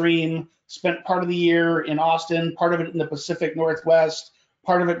Airstream, spent part of the year in Austin, part of it in the Pacific Northwest,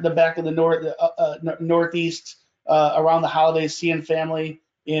 part of it in the back of the Northeast, around the holidays, seeing family,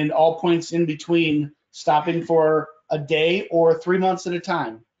 in all points in between, stopping for a day or 3 months at a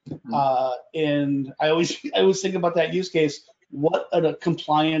time. And I always think about that use case. What a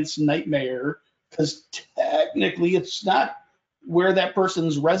compliance nightmare, because technically it's not where that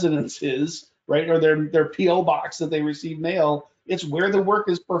person's residence is, right, or their PO box that they receive mail. It's where the work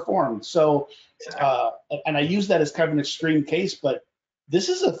is performed. So, and I use that as kind of an extreme case, but this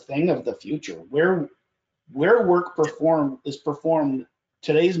is a thing of the future where work is performed.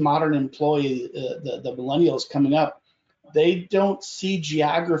 Today's modern employee, the millennials coming up, they don't see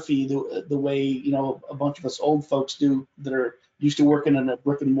geography the way a bunch of us old folks do that are used to working in a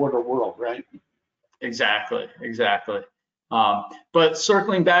brick and mortar world, right? Exactly. But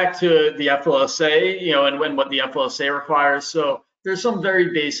circling back to the FLSA, and what the FLSA requires. So there's some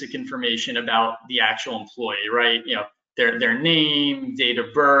very basic information about the actual employee, right? Their name, date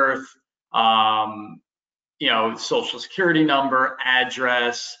of birth, social security number,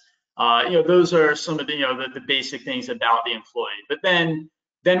 address. Those are some of the basic things about the employee. But then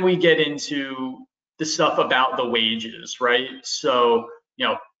we get into the stuff about the wages, right? So,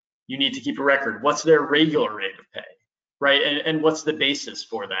 you need to keep a record. What's their regular rate of pay, right? And what's the basis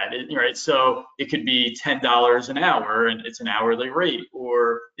for that, right? So it could be $10 an hour and it's an hourly rate,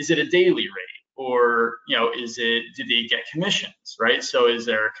 or is it a daily rate? Or, do they get commissions, right? So is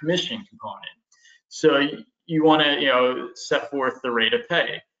there a commission component? So you want to, set forth the rate of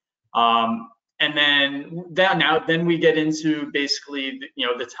pay. And then we get into basically,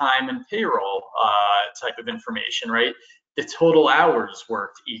 the time and payroll type of information, right? The total hours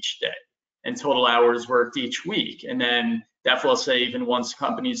worked each day and total hours worked each week. And then the FLSA even wants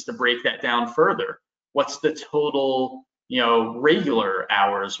companies to break that down further. What's the total, regular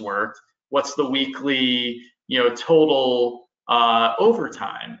hours worked? What's the weekly, total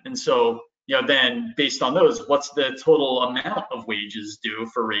overtime? And so, then based on those, what's the total amount of wages due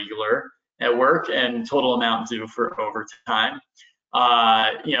for regular? at work and total amount due for overtime.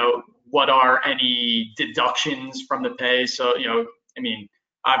 What are any deductions from the pay? So, I mean,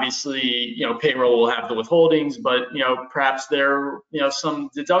 obviously, payroll will have the withholdings, but, perhaps there, some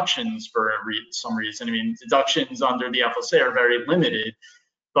deductions for some reason. I mean, deductions under the FLSA are very limited,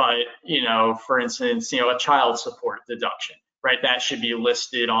 but, for instance, a child support deduction, right? That should be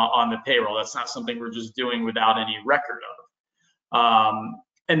listed on the payroll. That's not something we're just doing without any record of.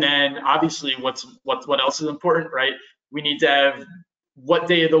 And then obviously what else is important, right? We need to have what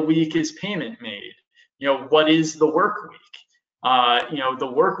day of the week is payment made? What is the work week?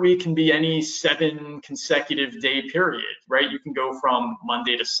 The work week can be any 7 consecutive day period, right? You can go from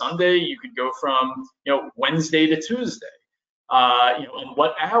Monday to Sunday. You could go from, Wednesday to Tuesday. And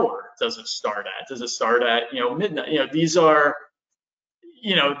what hour does it start at? Does it start at, midnight? These are,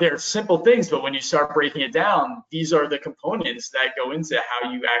 they're simple things, but when you start breaking it down, these are the components that go into how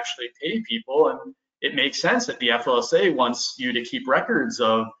you actually pay people. And it makes sense that the FLSA wants you to keep records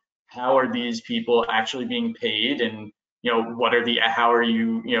of how are these people actually being paid, and how are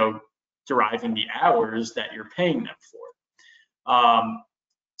you deriving the hours that you're paying them for.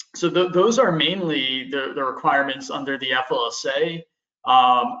 So those are mainly the requirements under the FLSA.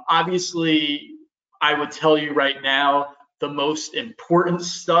 Obviously, I would tell you right now, the most important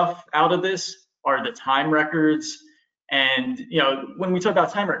stuff out of this are the time records. And, when we talk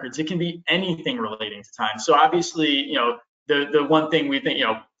about time records, it can be anything relating to time. So obviously, the one thing we think,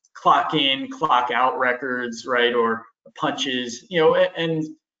 clock in, clock out records, right, or punches, and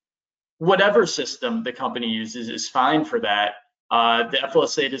whatever system the company uses is fine for that. The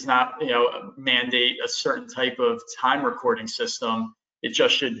FLSA does not, mandate a certain type of time recording system. It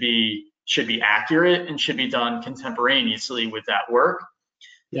just should be accurate and should be done contemporaneously with that work.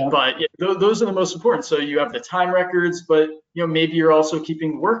 Yeah. But those are the most important. So you have the time records, but maybe you're also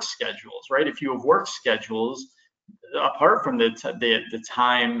keeping work schedules, right? If you have work schedules apart from the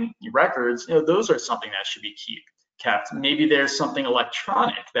time records, those are something that should be kept. Maybe there's something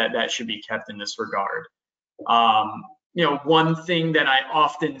electronic that should be kept in this regard. One thing that I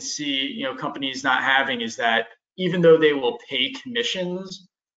often see, companies not having is that even though they will pay commissions,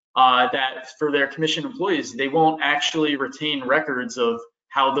 that for their commission employees, they won't actually retain records of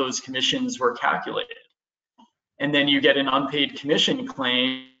how those commissions were calculated. And then you get an unpaid commission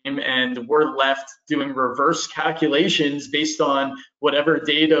claim, and we're left doing reverse calculations based on whatever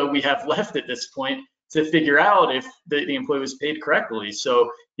data we have left at this point to figure out if the employee was paid correctly. So,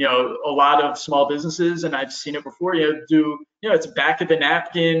 a lot of small businesses, and I've seen it before, it's back of the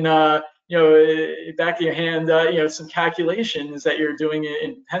napkin, back of your hand, some calculations that you're doing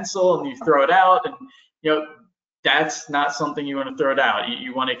in pencil, and you throw it out, and, that's not something you want to throw it out.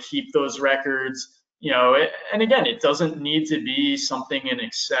 You want to keep those records, and again, it doesn't need to be something in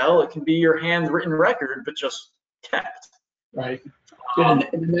Excel. It can be your handwritten record, but just kept. Right.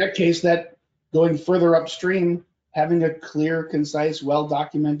 In that case, that going further upstream, having a clear, concise,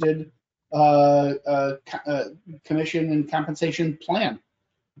 well-documented commission and compensation plan,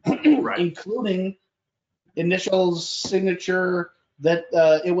 right, including initials, signature, that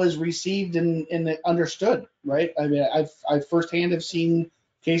it was received and understood, right? I mean, I've firsthand have seen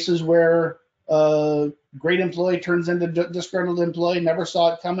cases where great employee turns into disgruntled employee, never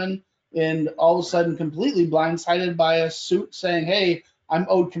saw it coming, and all of a sudden completely blindsided by a suit saying, hey, I'm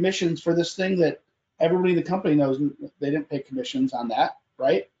owed commissions for this thing that everybody in the company knows they didn't pay commissions on that,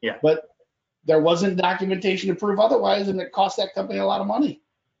 right? Yeah. But there wasn't documentation to prove otherwise, and it cost that company a lot of money.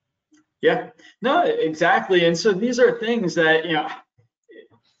 Yeah, no, exactly. And so these are things that,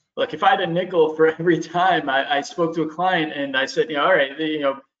 look, if I had a nickel for every time I spoke to a client and I said, all right,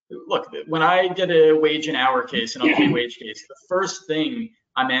 look, when I get a wage and hour case, an unpaid wage case, the first thing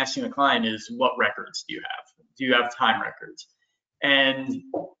I'm asking the client is, what records do you have? Do you have time records? And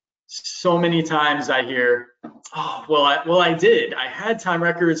so many times I hear, oh, well, I did. I had time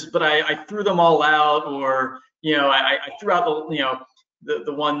records, but I threw them all out, or, I threw out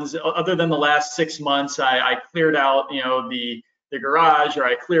the ones other than the last 6 months. I cleared out, the garage, or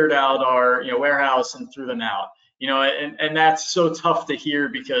I cleared out our, warehouse and threw them out. And that's so tough to hear,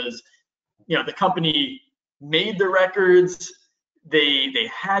 because, the company made the records, they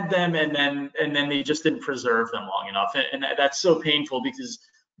had them, and then they just didn't preserve them long enough. And that's so painful, because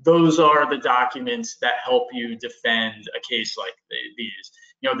those are the documents that help you defend a case like these.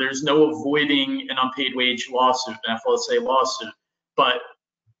 There's no avoiding an unpaid wage lawsuit, an FLSA lawsuit, but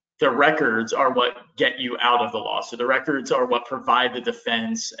the records are what get you out of the lawsuit. The records are what provide the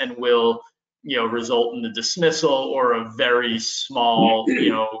defense and will, result in the dismissal or a very small,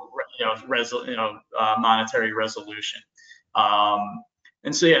 monetary resolution.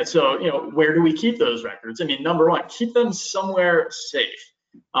 And so, yeah, so, where do we keep those records? I mean, number one, keep them somewhere safe.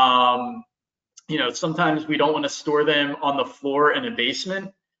 Sometimes we don't want to store them on the floor in a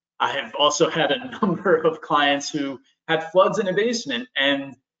basement. I have also had a number of clients who had floods in a basement.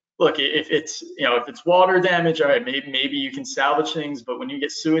 And look, if it's water damage, all right, maybe you can salvage things, but when you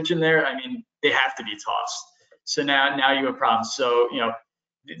get sewage in there, I mean, they have to be tossed. So now you have problems. So,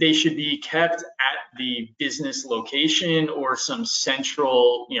 they should be kept at the business location or some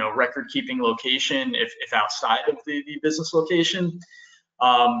central, record keeping location if outside of the business location.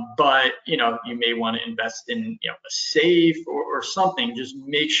 But you may want to invest in a safe or something. Just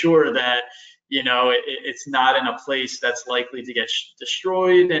make sure that it's not in a place that's likely to get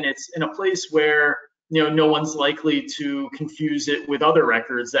destroyed, and it's in a place where no one's likely to confuse it with other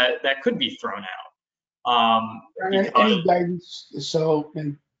records that could be thrown out. Any guidance? So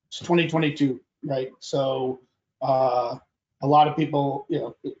in 2022, right? So a lot of people,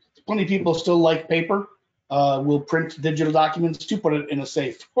 plenty of people still like paper. Will print digital documents to put it in a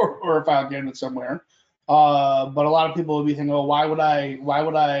safe or a file cabinet somewhere. But a lot of people will be thinking, oh, why would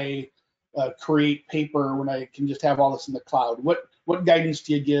I create paper when I can just have all this in the cloud? What guidance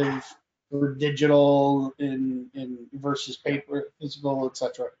do you give for digital in versus paper, physical,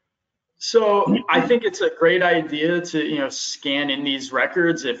 etc.? So I think it's a great idea to scan in these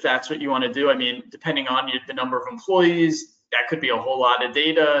records if that's what you want to do. I mean, depending on the number of employees, that could be a whole lot of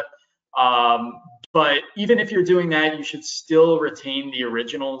data. But even if you're doing that, you should still retain the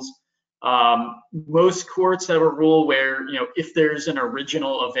originals. Most courts have a rule where if there's an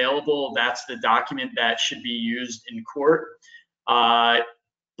original available, that's the document that should be used in court. But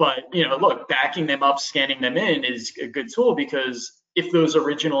look, backing them up, scanning them in is a good tool, because if those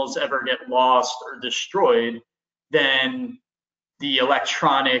originals ever get lost or destroyed, then the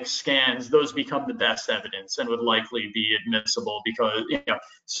electronic scans, those become the best evidence and would likely be admissible, because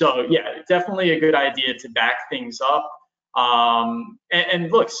so yeah, definitely a good idea to back things up.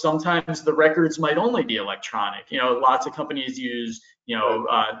 And look, sometimes the records might only be electronic. Lots of companies use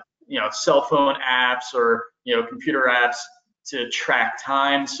cell phone apps or computer apps to track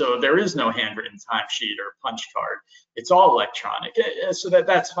time, so there is no handwritten timesheet or punch card. It's all electronic, so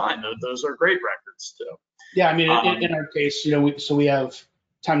that's fine. Those are great records too. Yeah, I mean, in our case, we have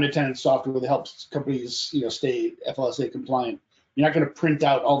time and attendance software that helps companies, stay FLSA compliant. You're not going to print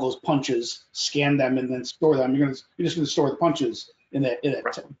out all those punches, scan them, and then store them. You're just going to store the punches in that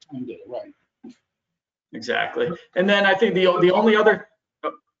Right. time data, right? Exactly. And then I think the only other.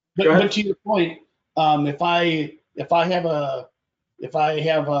 But to your point, if I have a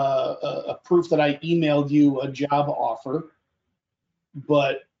proof that I emailed you a job offer,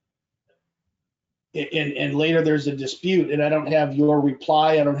 but and later there's a dispute and I don't have your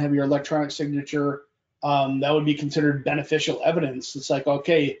reply, I don't have your electronic signature, that would be considered beneficial evidence. It's like,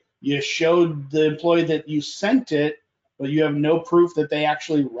 okay, you showed the employee that you sent it, but you have no proof that they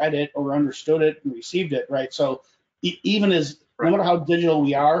actually read it or understood it and received it, right? So even as, no matter how digital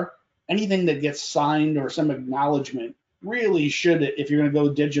we are, anything that gets signed or some acknowledgement really should, if you're going to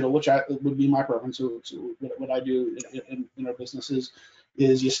go digital, which would be my preference, so what I do in our businesses,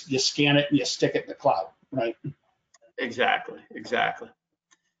 is you scan it and you stick it in the cloud, right? Exactly.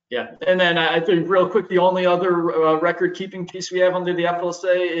 Yeah, and then I think real quick, the only other record keeping piece we have under the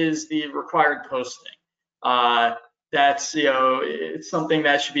FLSA is the required posting. That's it's something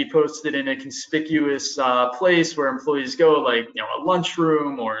that should be posted in a conspicuous place where employees go, like a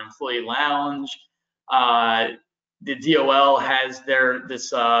lunchroom or employee lounge. The DOL has their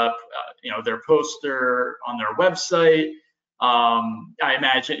poster on their website. I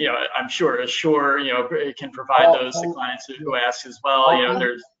imagine, I'm sure Assure, it can provide those to clients who ask as well.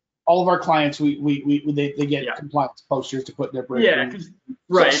 There's all of our clients, they get compliance posters to put in their break rooms.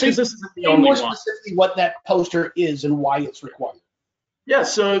 Right. Because this is the only more one. Specifically, what that poster is and why it's required. Yeah.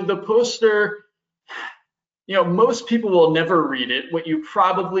 So the poster, most people will never read it. What you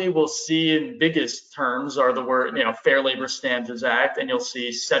probably will see in biggest terms are the word, Fair Labor Standards Act, and you'll see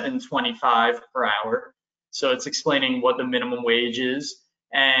 $7.25 per hour. So it's explaining what the minimum wage is,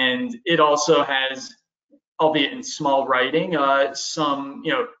 and it also has, albeit in small writing, some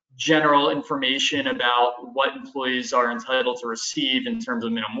general information about what employees are entitled to receive in terms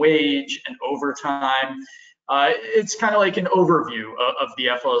of minimum wage and overtime. It's kind of like an overview of the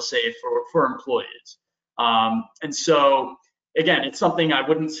FLSA for employees. And so again, it's something I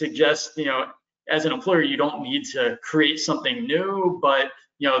wouldn't suggest, as an employer, you don't need to create something new, but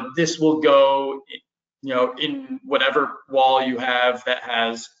this will go, in whatever wall you have that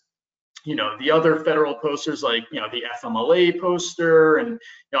has the other federal posters like, the FMLA poster and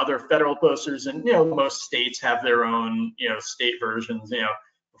other federal posters. And, most states have their own, state versions.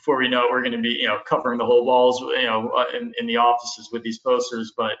 Before we know it, we're going to be, covering the whole walls, in the offices with these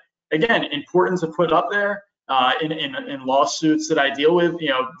posters. But again, important to put up there in lawsuits that I deal with.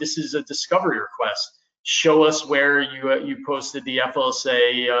 This is a discovery request. Show us where you posted the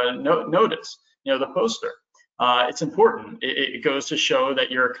FLSA notice, the poster. It's important. It goes to show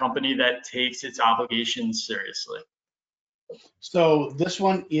that you're a company that takes its obligations seriously. So this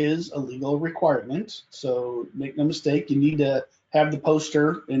one is a legal requirement. So make no mistake, you need to have the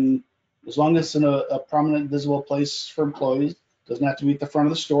poster, and as long as it's in a prominent, visible place for employees, doesn't have to be at the front of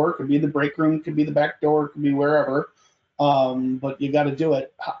the store. Could be the break room, could be the back door, could be wherever. But you got to do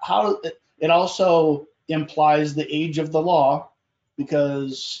it. How it also implies the age of the law,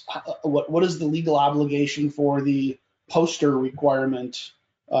 because what is the legal obligation for the poster requirement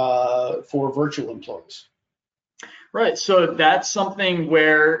for virtual employees? Right. So that's something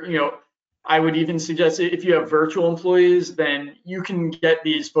where, I would even suggest if you have virtual employees, then you can get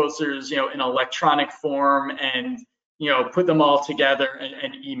these posters, in electronic form and, put them all together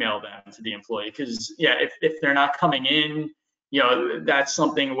and email them to the employee. Because, if they're not coming in, that's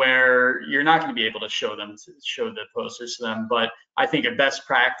something where you're not going to be able to show the posters to them. But I think a best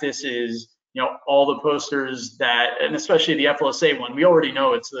practice is, all the posters and especially the FLSA one, we already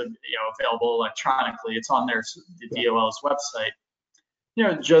know it's available electronically. It's on the DOL's website.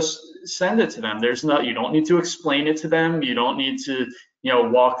 Just send it to them. You don't need to explain it to them. You don't need to,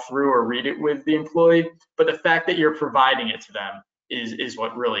 walk through or read it with the employee. But the fact that you're providing it to them is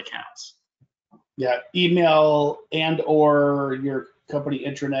what really counts. Yeah, email and or your company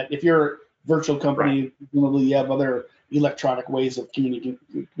intranet. If you're a virtual company, presumably you have other electronic ways of communicating.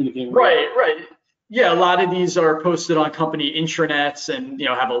 Right. Yeah, a lot of these are posted on company intranets and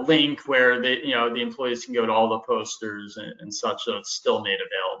have a link where the employees can go to all the posters and such, so it's still made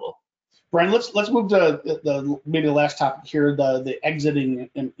available. Brian, let's move to maybe the last topic here, the exiting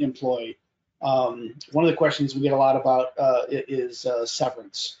employee. One of the questions we get a lot about is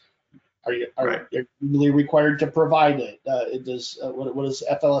severance. Are you really required to provide it? What does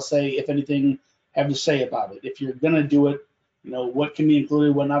FLSA, if anything, have to say about it? If you're going to do it, what can be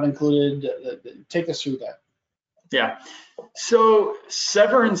included, what not included? Take us through that. Yeah. So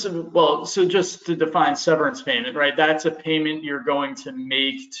severance, so just to define severance payment, right? That's a payment you're going to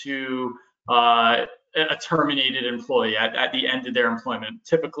make to a terminated employee at the end of their employment.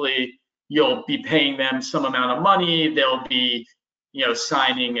 Typically, you'll be paying them some amount of money. They'll be,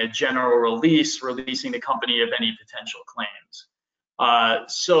 signing a general release, releasing the company of any potential claims.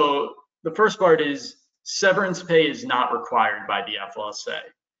 So the first part is severance pay is not required by the FLSA,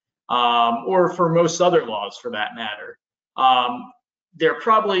 or for most other laws for that matter. There are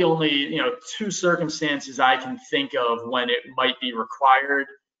probably only, two circumstances I can think of when it might be required.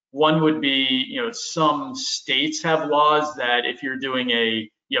 One would be, some states have laws that if you're doing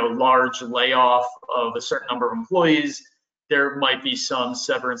a, large layoff of a certain number of employees, there might be some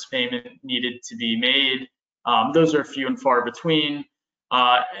severance payment needed to be made. Those are few and far between.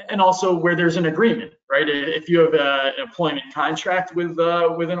 And also where there's an agreement, right? If you have an employment contract with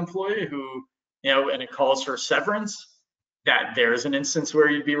an employee who, and it calls for severance, that there's an instance where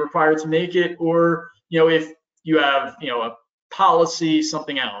you'd be required to make it, or, if you have, a policy,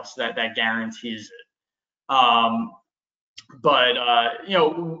 something else that guarantees it.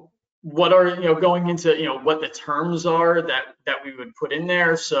 What are, going into, what the terms are that we would put in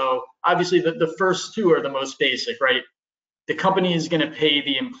there. So obviously the first two are the most basic, right? The company is going to pay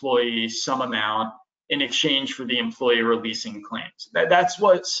the employee some amount in exchange for the employee releasing claims. That's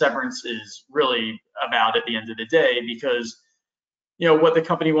what severance is really about at the end of the day, because what the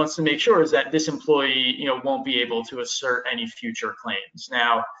company wants to make sure is that this employee won't be able to assert any future claims.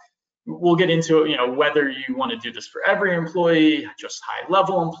 Now, we'll get into whether you want to do this for every employee, just high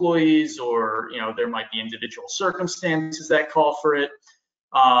level employees, or there might be individual circumstances that call for it.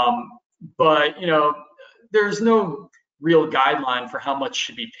 But there's no real guideline for how much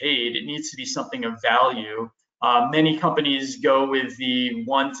should be paid. It needs to be something of value. Many companies go with the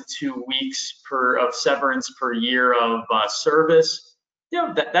 1 to 2 weeks of severance per year of service.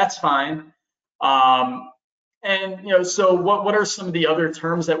 That's fine. And so what are some of the other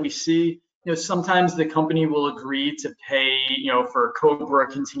terms that we see? Sometimes the company will agree to pay for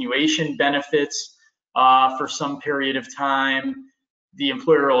COBRA continuation benefits for some period of time. The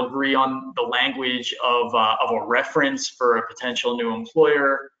employer will agree on the language of a reference for a potential new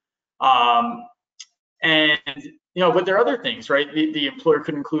employer. And but there are other things, right? The employer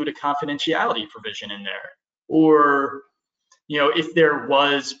could include a confidentiality provision in there, or if there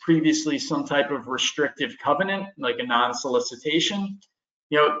was previously some type of restrictive covenant, like a non-solicitation,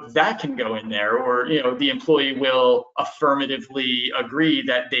 that can go in there, or, the employee will affirmatively agree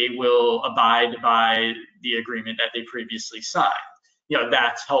that they will abide by the agreement that they previously signed.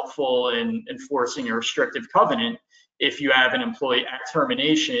 That's helpful in enforcing a restrictive covenant if you have an employee at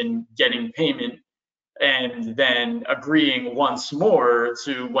termination getting payment and then agreeing once more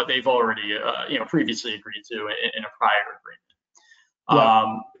to what they've already, previously agreed to in a prior agreement.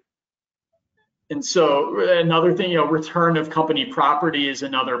 Yeah. And so another thing, return of company property is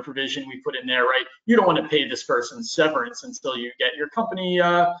another provision we put in there, right? You don't want to pay this person severance until you get your company,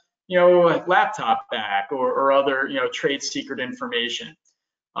 laptop back, or other, trade secret information.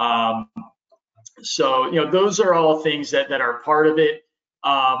 So, those are all things that are part of it.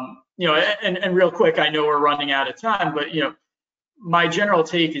 And real quick, I know we're running out of time, but, my general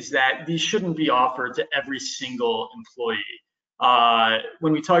take is that these shouldn't be offered to every single employee.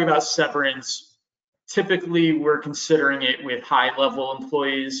 When we talk about severance, typically we're considering it with high-level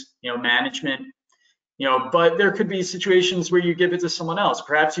employees, management, but there could be situations where you give it to someone else.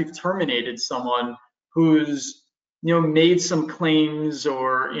 Perhaps you've terminated someone who's, made some claims,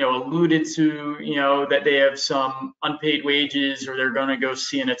 or, alluded to, that they have some unpaid wages, or they're going to go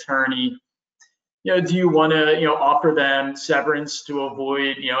see an attorney. Do you want to, offer them severance to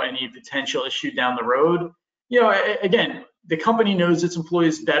avoid, any potential issue down the road? Again, the company knows its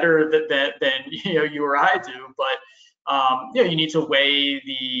employees better than you or I do, but you need to weigh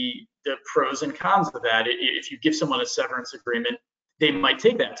the pros and cons of that. If you give someone a severance agreement, they might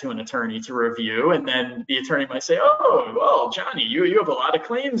take that to an attorney to review, and then the attorney might say, "Oh, well, Johnny, you have a lot of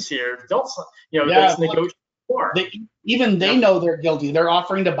claims here. Let's negotiate more." They know they're guilty. They're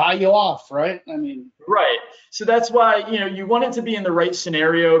offering to buy you off, right? I mean, right. So that's why, you want it to be in the right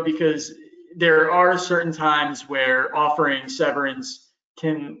scenario, because there are certain times where offering severance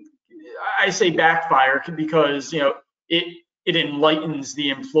can, I say, backfire, because, it enlightens the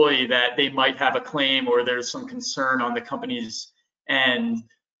employee that they might have a claim, or there's some concern on the company's end.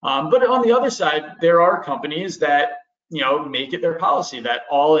 But on the other side, there are companies that, make it their policy that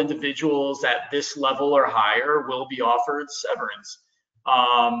all individuals at this level or higher will be offered severance.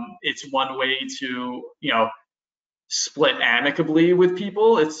 It's one way to, split amicably with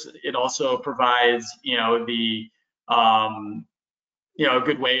people. It also provides, a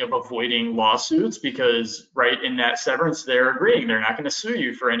good way of avoiding lawsuits, because right in that severance, they're agreeing they're not going to sue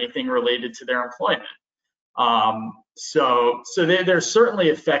you for anything related to their employment. So there's certainly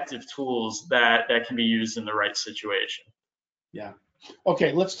effective tools that can be used in the right situation. Yeah.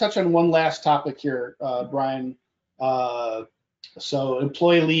 Okay, let's touch on one last topic here, Brian. So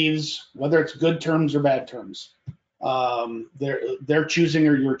employee leaves, whether it's good terms or bad terms, they're choosing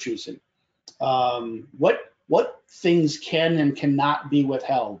or you're choosing. What things can and cannot be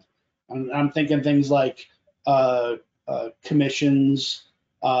withheld? I'm thinking things like commissions,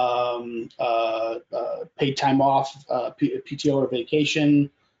 paid time off, PTO or vacation,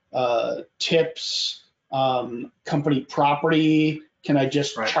 tips, company property. Can I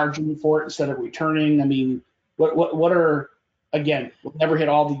just charge them for it instead of returning? I mean, what are, again, we'll never hit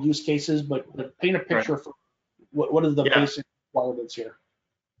all the use cases, but paint a picture for what are the basic requirements here?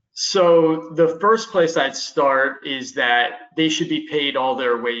 So the first place I'd start is that they should be paid all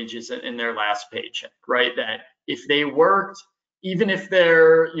their wages in their last paycheck, right? That if they worked, even if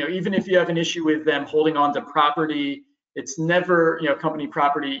even if you have an issue with them holding on to property, it's never, company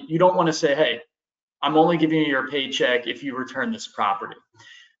property. You don't want to say, "Hey, I'm only giving you your paycheck if you return this property."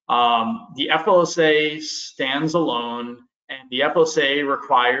 The FLSA stands alone, and the FLSA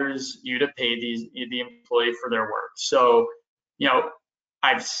requires you to pay the employee for their work. So,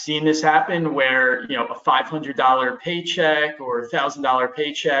 I've seen this happen where, a $500 paycheck or $1,000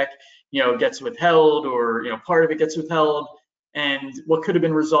 paycheck, gets withheld, or, part of it gets withheld, and what could have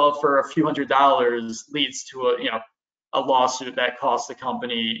been resolved for a few $100s leads to a lawsuit that costs the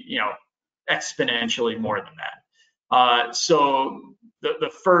company, exponentially more than that. So the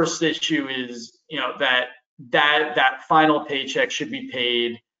first issue is, that final paycheck should be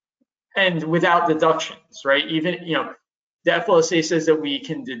paid, and without deductions, right? Even, the FLSA says that we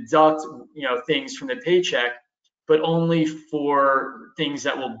can deduct, things from the paycheck, but only for things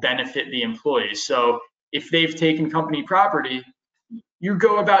that will benefit the employee. So if they've taken company property, you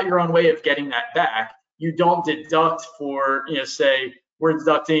go about your own way of getting that back. You don't deduct for, say, we're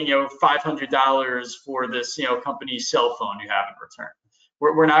deducting, $500 for this, company cell phone you haven't returned.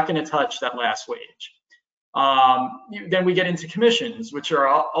 We're not going to touch that last wage. Then we get into commissions, which are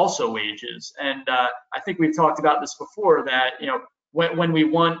also wages. And I think we've talked about this before, that, when we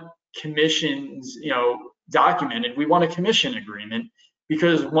want commissions, documented. We want a commission agreement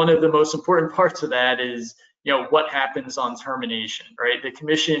because one of the most important parts of that is, what happens on termination, right? The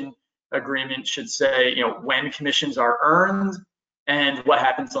commission agreement should say, when commissions are earned and what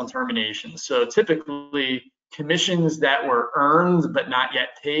happens on termination. So typically, commissions that were earned but not yet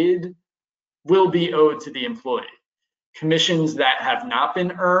paid will be owed to the employee. Commissions that have not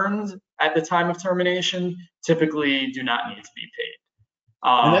been earned at the time of termination typically do not need to be paid.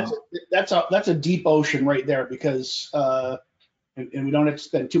 And that's a deep ocean right there, because and we don't have to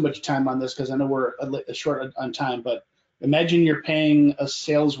spend too much time on this because I know we're a short on time. But imagine you're paying a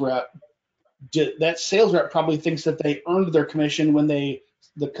sales rep. That sales rep probably thinks that they earned their commission when the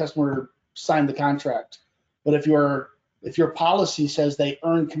customer signed the contract. But if your policy says they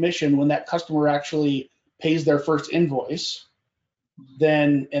earn commission when that customer actually pays their first invoice,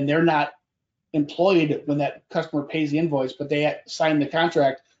 then, and they're not employed when that customer pays the invoice, but they sign the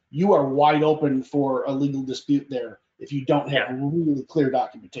contract, you are wide open for a legal dispute there if you don't have really clear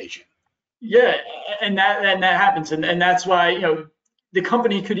documentation. Yeah, and that happens, and that's why the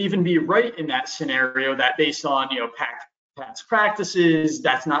company could even be right in that scenario that based on past practices,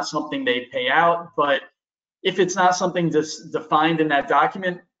 that's not something they pay out. But if it's not something defined in that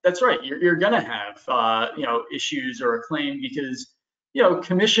document, that's right. You're going to have issues or a claim because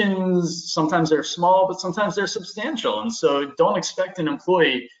commissions, sometimes they're small, but sometimes they're substantial, and so don't expect an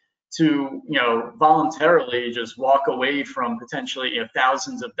employee to voluntarily just walk away from potentially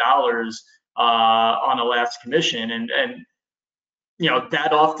thousands of dollars on a last commission, and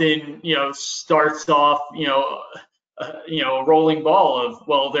that often starts off a rolling ball of,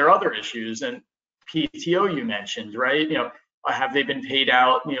 well, there are other issues, and PTO you mentioned, right? Have they been paid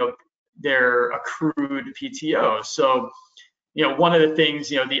out their accrued PTO? So one of the things,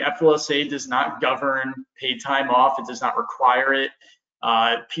 the FLSA does not govern paid time off. It does not require it.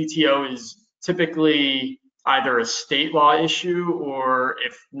 PTO is typically either a state law issue, or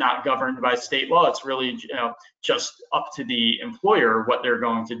if not governed by state law, it's really just up to the employer what they're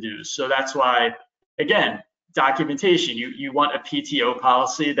going to do. So that's why, again, documentation. You want a PTO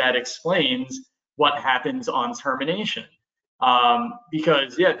policy that explains what happens on termination.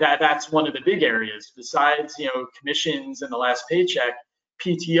 Because that's one of the big areas. Besides commissions and the last paycheck,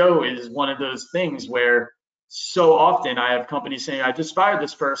 PTO is one of those things where so often I have companies saying, I just fired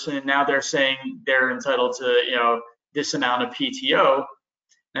this person, and now they're saying they're entitled to this amount of PTO.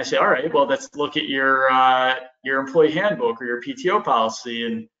 And I say, all right, well, let's look at your employee handbook or your PTO policy,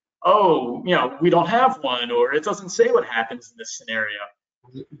 and we don't have one, or it doesn't say what happens in this scenario.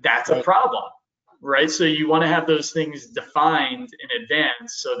 That's a problem. Right, so you want to have those things defined in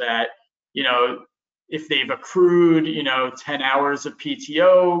advance so that if they've accrued 10 hours of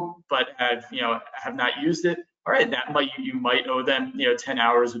PTO but have not used it, all right, that you might owe them 10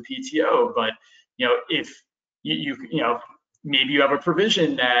 hours of PTO. But if you maybe you have a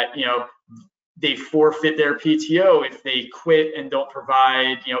provision that they forfeit their PTO if they quit and don't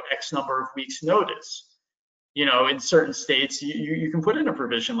provide X number of weeks notice. In certain states you can put in a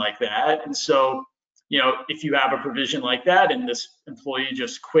provision like that, and so if you have a provision like that and this employee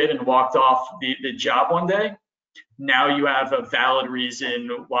just quit and walked off the job one day, now you have a valid reason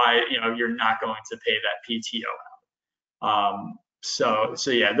why you're not going to pay that PTO out. So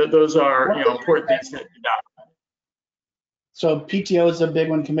yeah, those are important things to document. So PTO is a big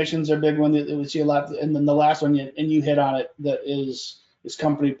one, commissions are a big one that we see a lot, and then the last one, and you hit on it, that is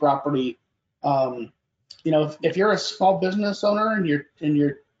company property. If you're a small business owner and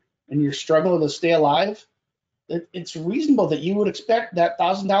you're struggling to stay alive, it's reasonable that you would expect that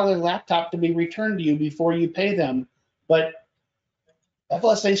 $1,000 laptop to be returned to you before you pay them. But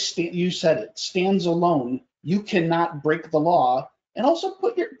FLSA, you said it, stands alone. You cannot break the law, and also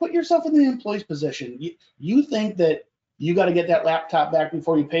put yourself in the employee's position. You think that you got to get that laptop back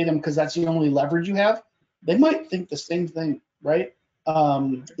before you pay them because that's the only leverage you have. They might think the same thing, right?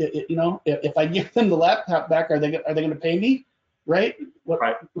 If I give them the laptop back, are they going to pay me? Right?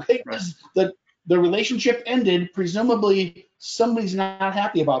 Right. The relationship ended. Presumably, somebody's not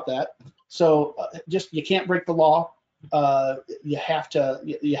happy about that. So you can't break the law. You have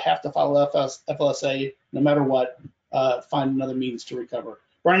to follow FLSA no matter what. Find another means to recover.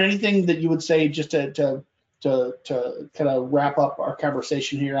 Brian, anything that you would say just to kind of wrap up our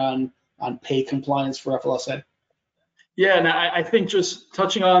conversation here on pay compliance for FLSA? Yeah, and I think just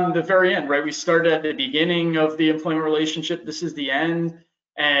touching on the very end, right? We started at the beginning of the employment relationship. This is the end.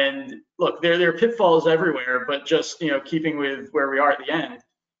 And look, there are pitfalls everywhere, but just keeping with where we are at the end,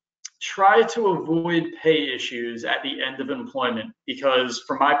 try to avoid pay issues at the end of employment, because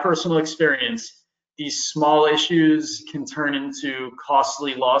from my personal experience, these small issues can turn into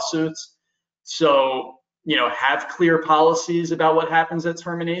costly lawsuits. So have clear policies about what happens at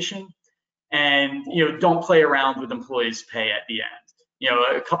termination, and don't play around with employees' pay at the end.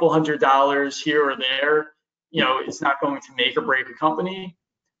 A couple $100 here or there, it's not going to make or break a company,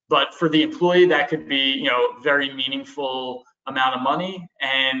 but for the employee, that could be very meaningful amount of money,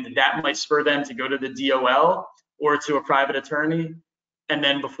 and that might spur them to go to the DOL or to a private attorney, and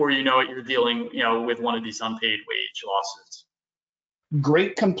then before you know it, you're dealing with one of these unpaid wage lawsuits.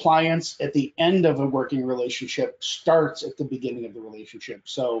 Great compliance at the end of a working relationship starts at the beginning of the relationship.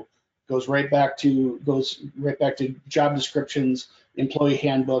 So goes right back to job descriptions, employee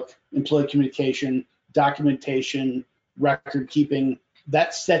handbook, employee communication, documentation, record keeping.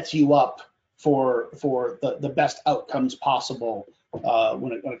 That sets you up for the best outcomes possible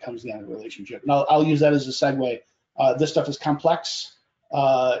when it comes to the end of the relationship. And I'll use that as a segue. This stuff is complex,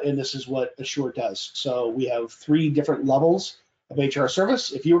 and this is what Assure does. So we have 3 different levels of HR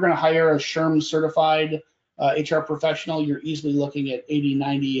service. If you were going to hire a SHRM certified HR professional, you're easily looking at $80,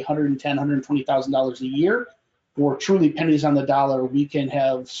 $90, $110, $120,000 a year. For truly pennies on the dollar, we can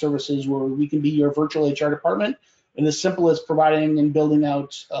have services where we can be your virtual HR department, and as simple as providing and building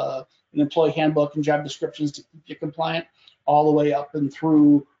out an employee handbook and job descriptions to keep you compliant, all the way up and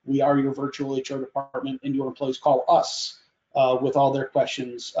through, we are your virtual HR department, and your employees call us with all their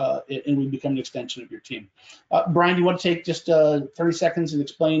questions, and we become an extension of your team. Brian, do you want to take just 30 seconds and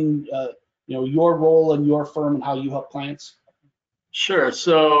explain your role and your firm and how you help clients? Sure.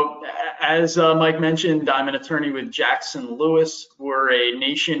 So as Mike mentioned, I'm an attorney with Jackson Lewis. We're a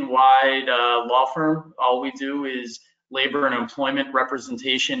nationwide law firm. All we do is labor and employment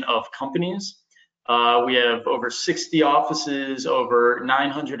representation of companies. We have over 60 offices, over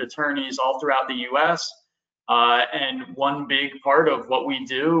 900 attorneys all throughout the US. And one big part of what we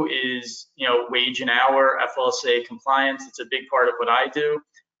do is, wage and hour, FLSA compliance. It's a big part of what I do.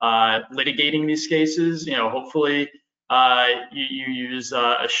 Litigating these cases, hopefully you use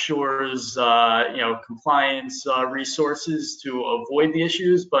Assure's, compliance resources to avoid the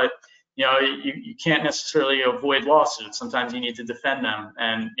issues, but you can't necessarily avoid lawsuits. Sometimes you need to defend them,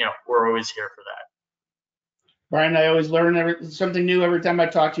 and we're always here for that. Brian, I always learn something new every time I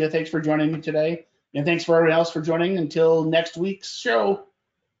talk to you. Thanks for joining me today. And thanks for everyone else for joining. Until next week's show,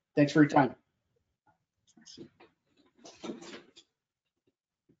 thanks for your time.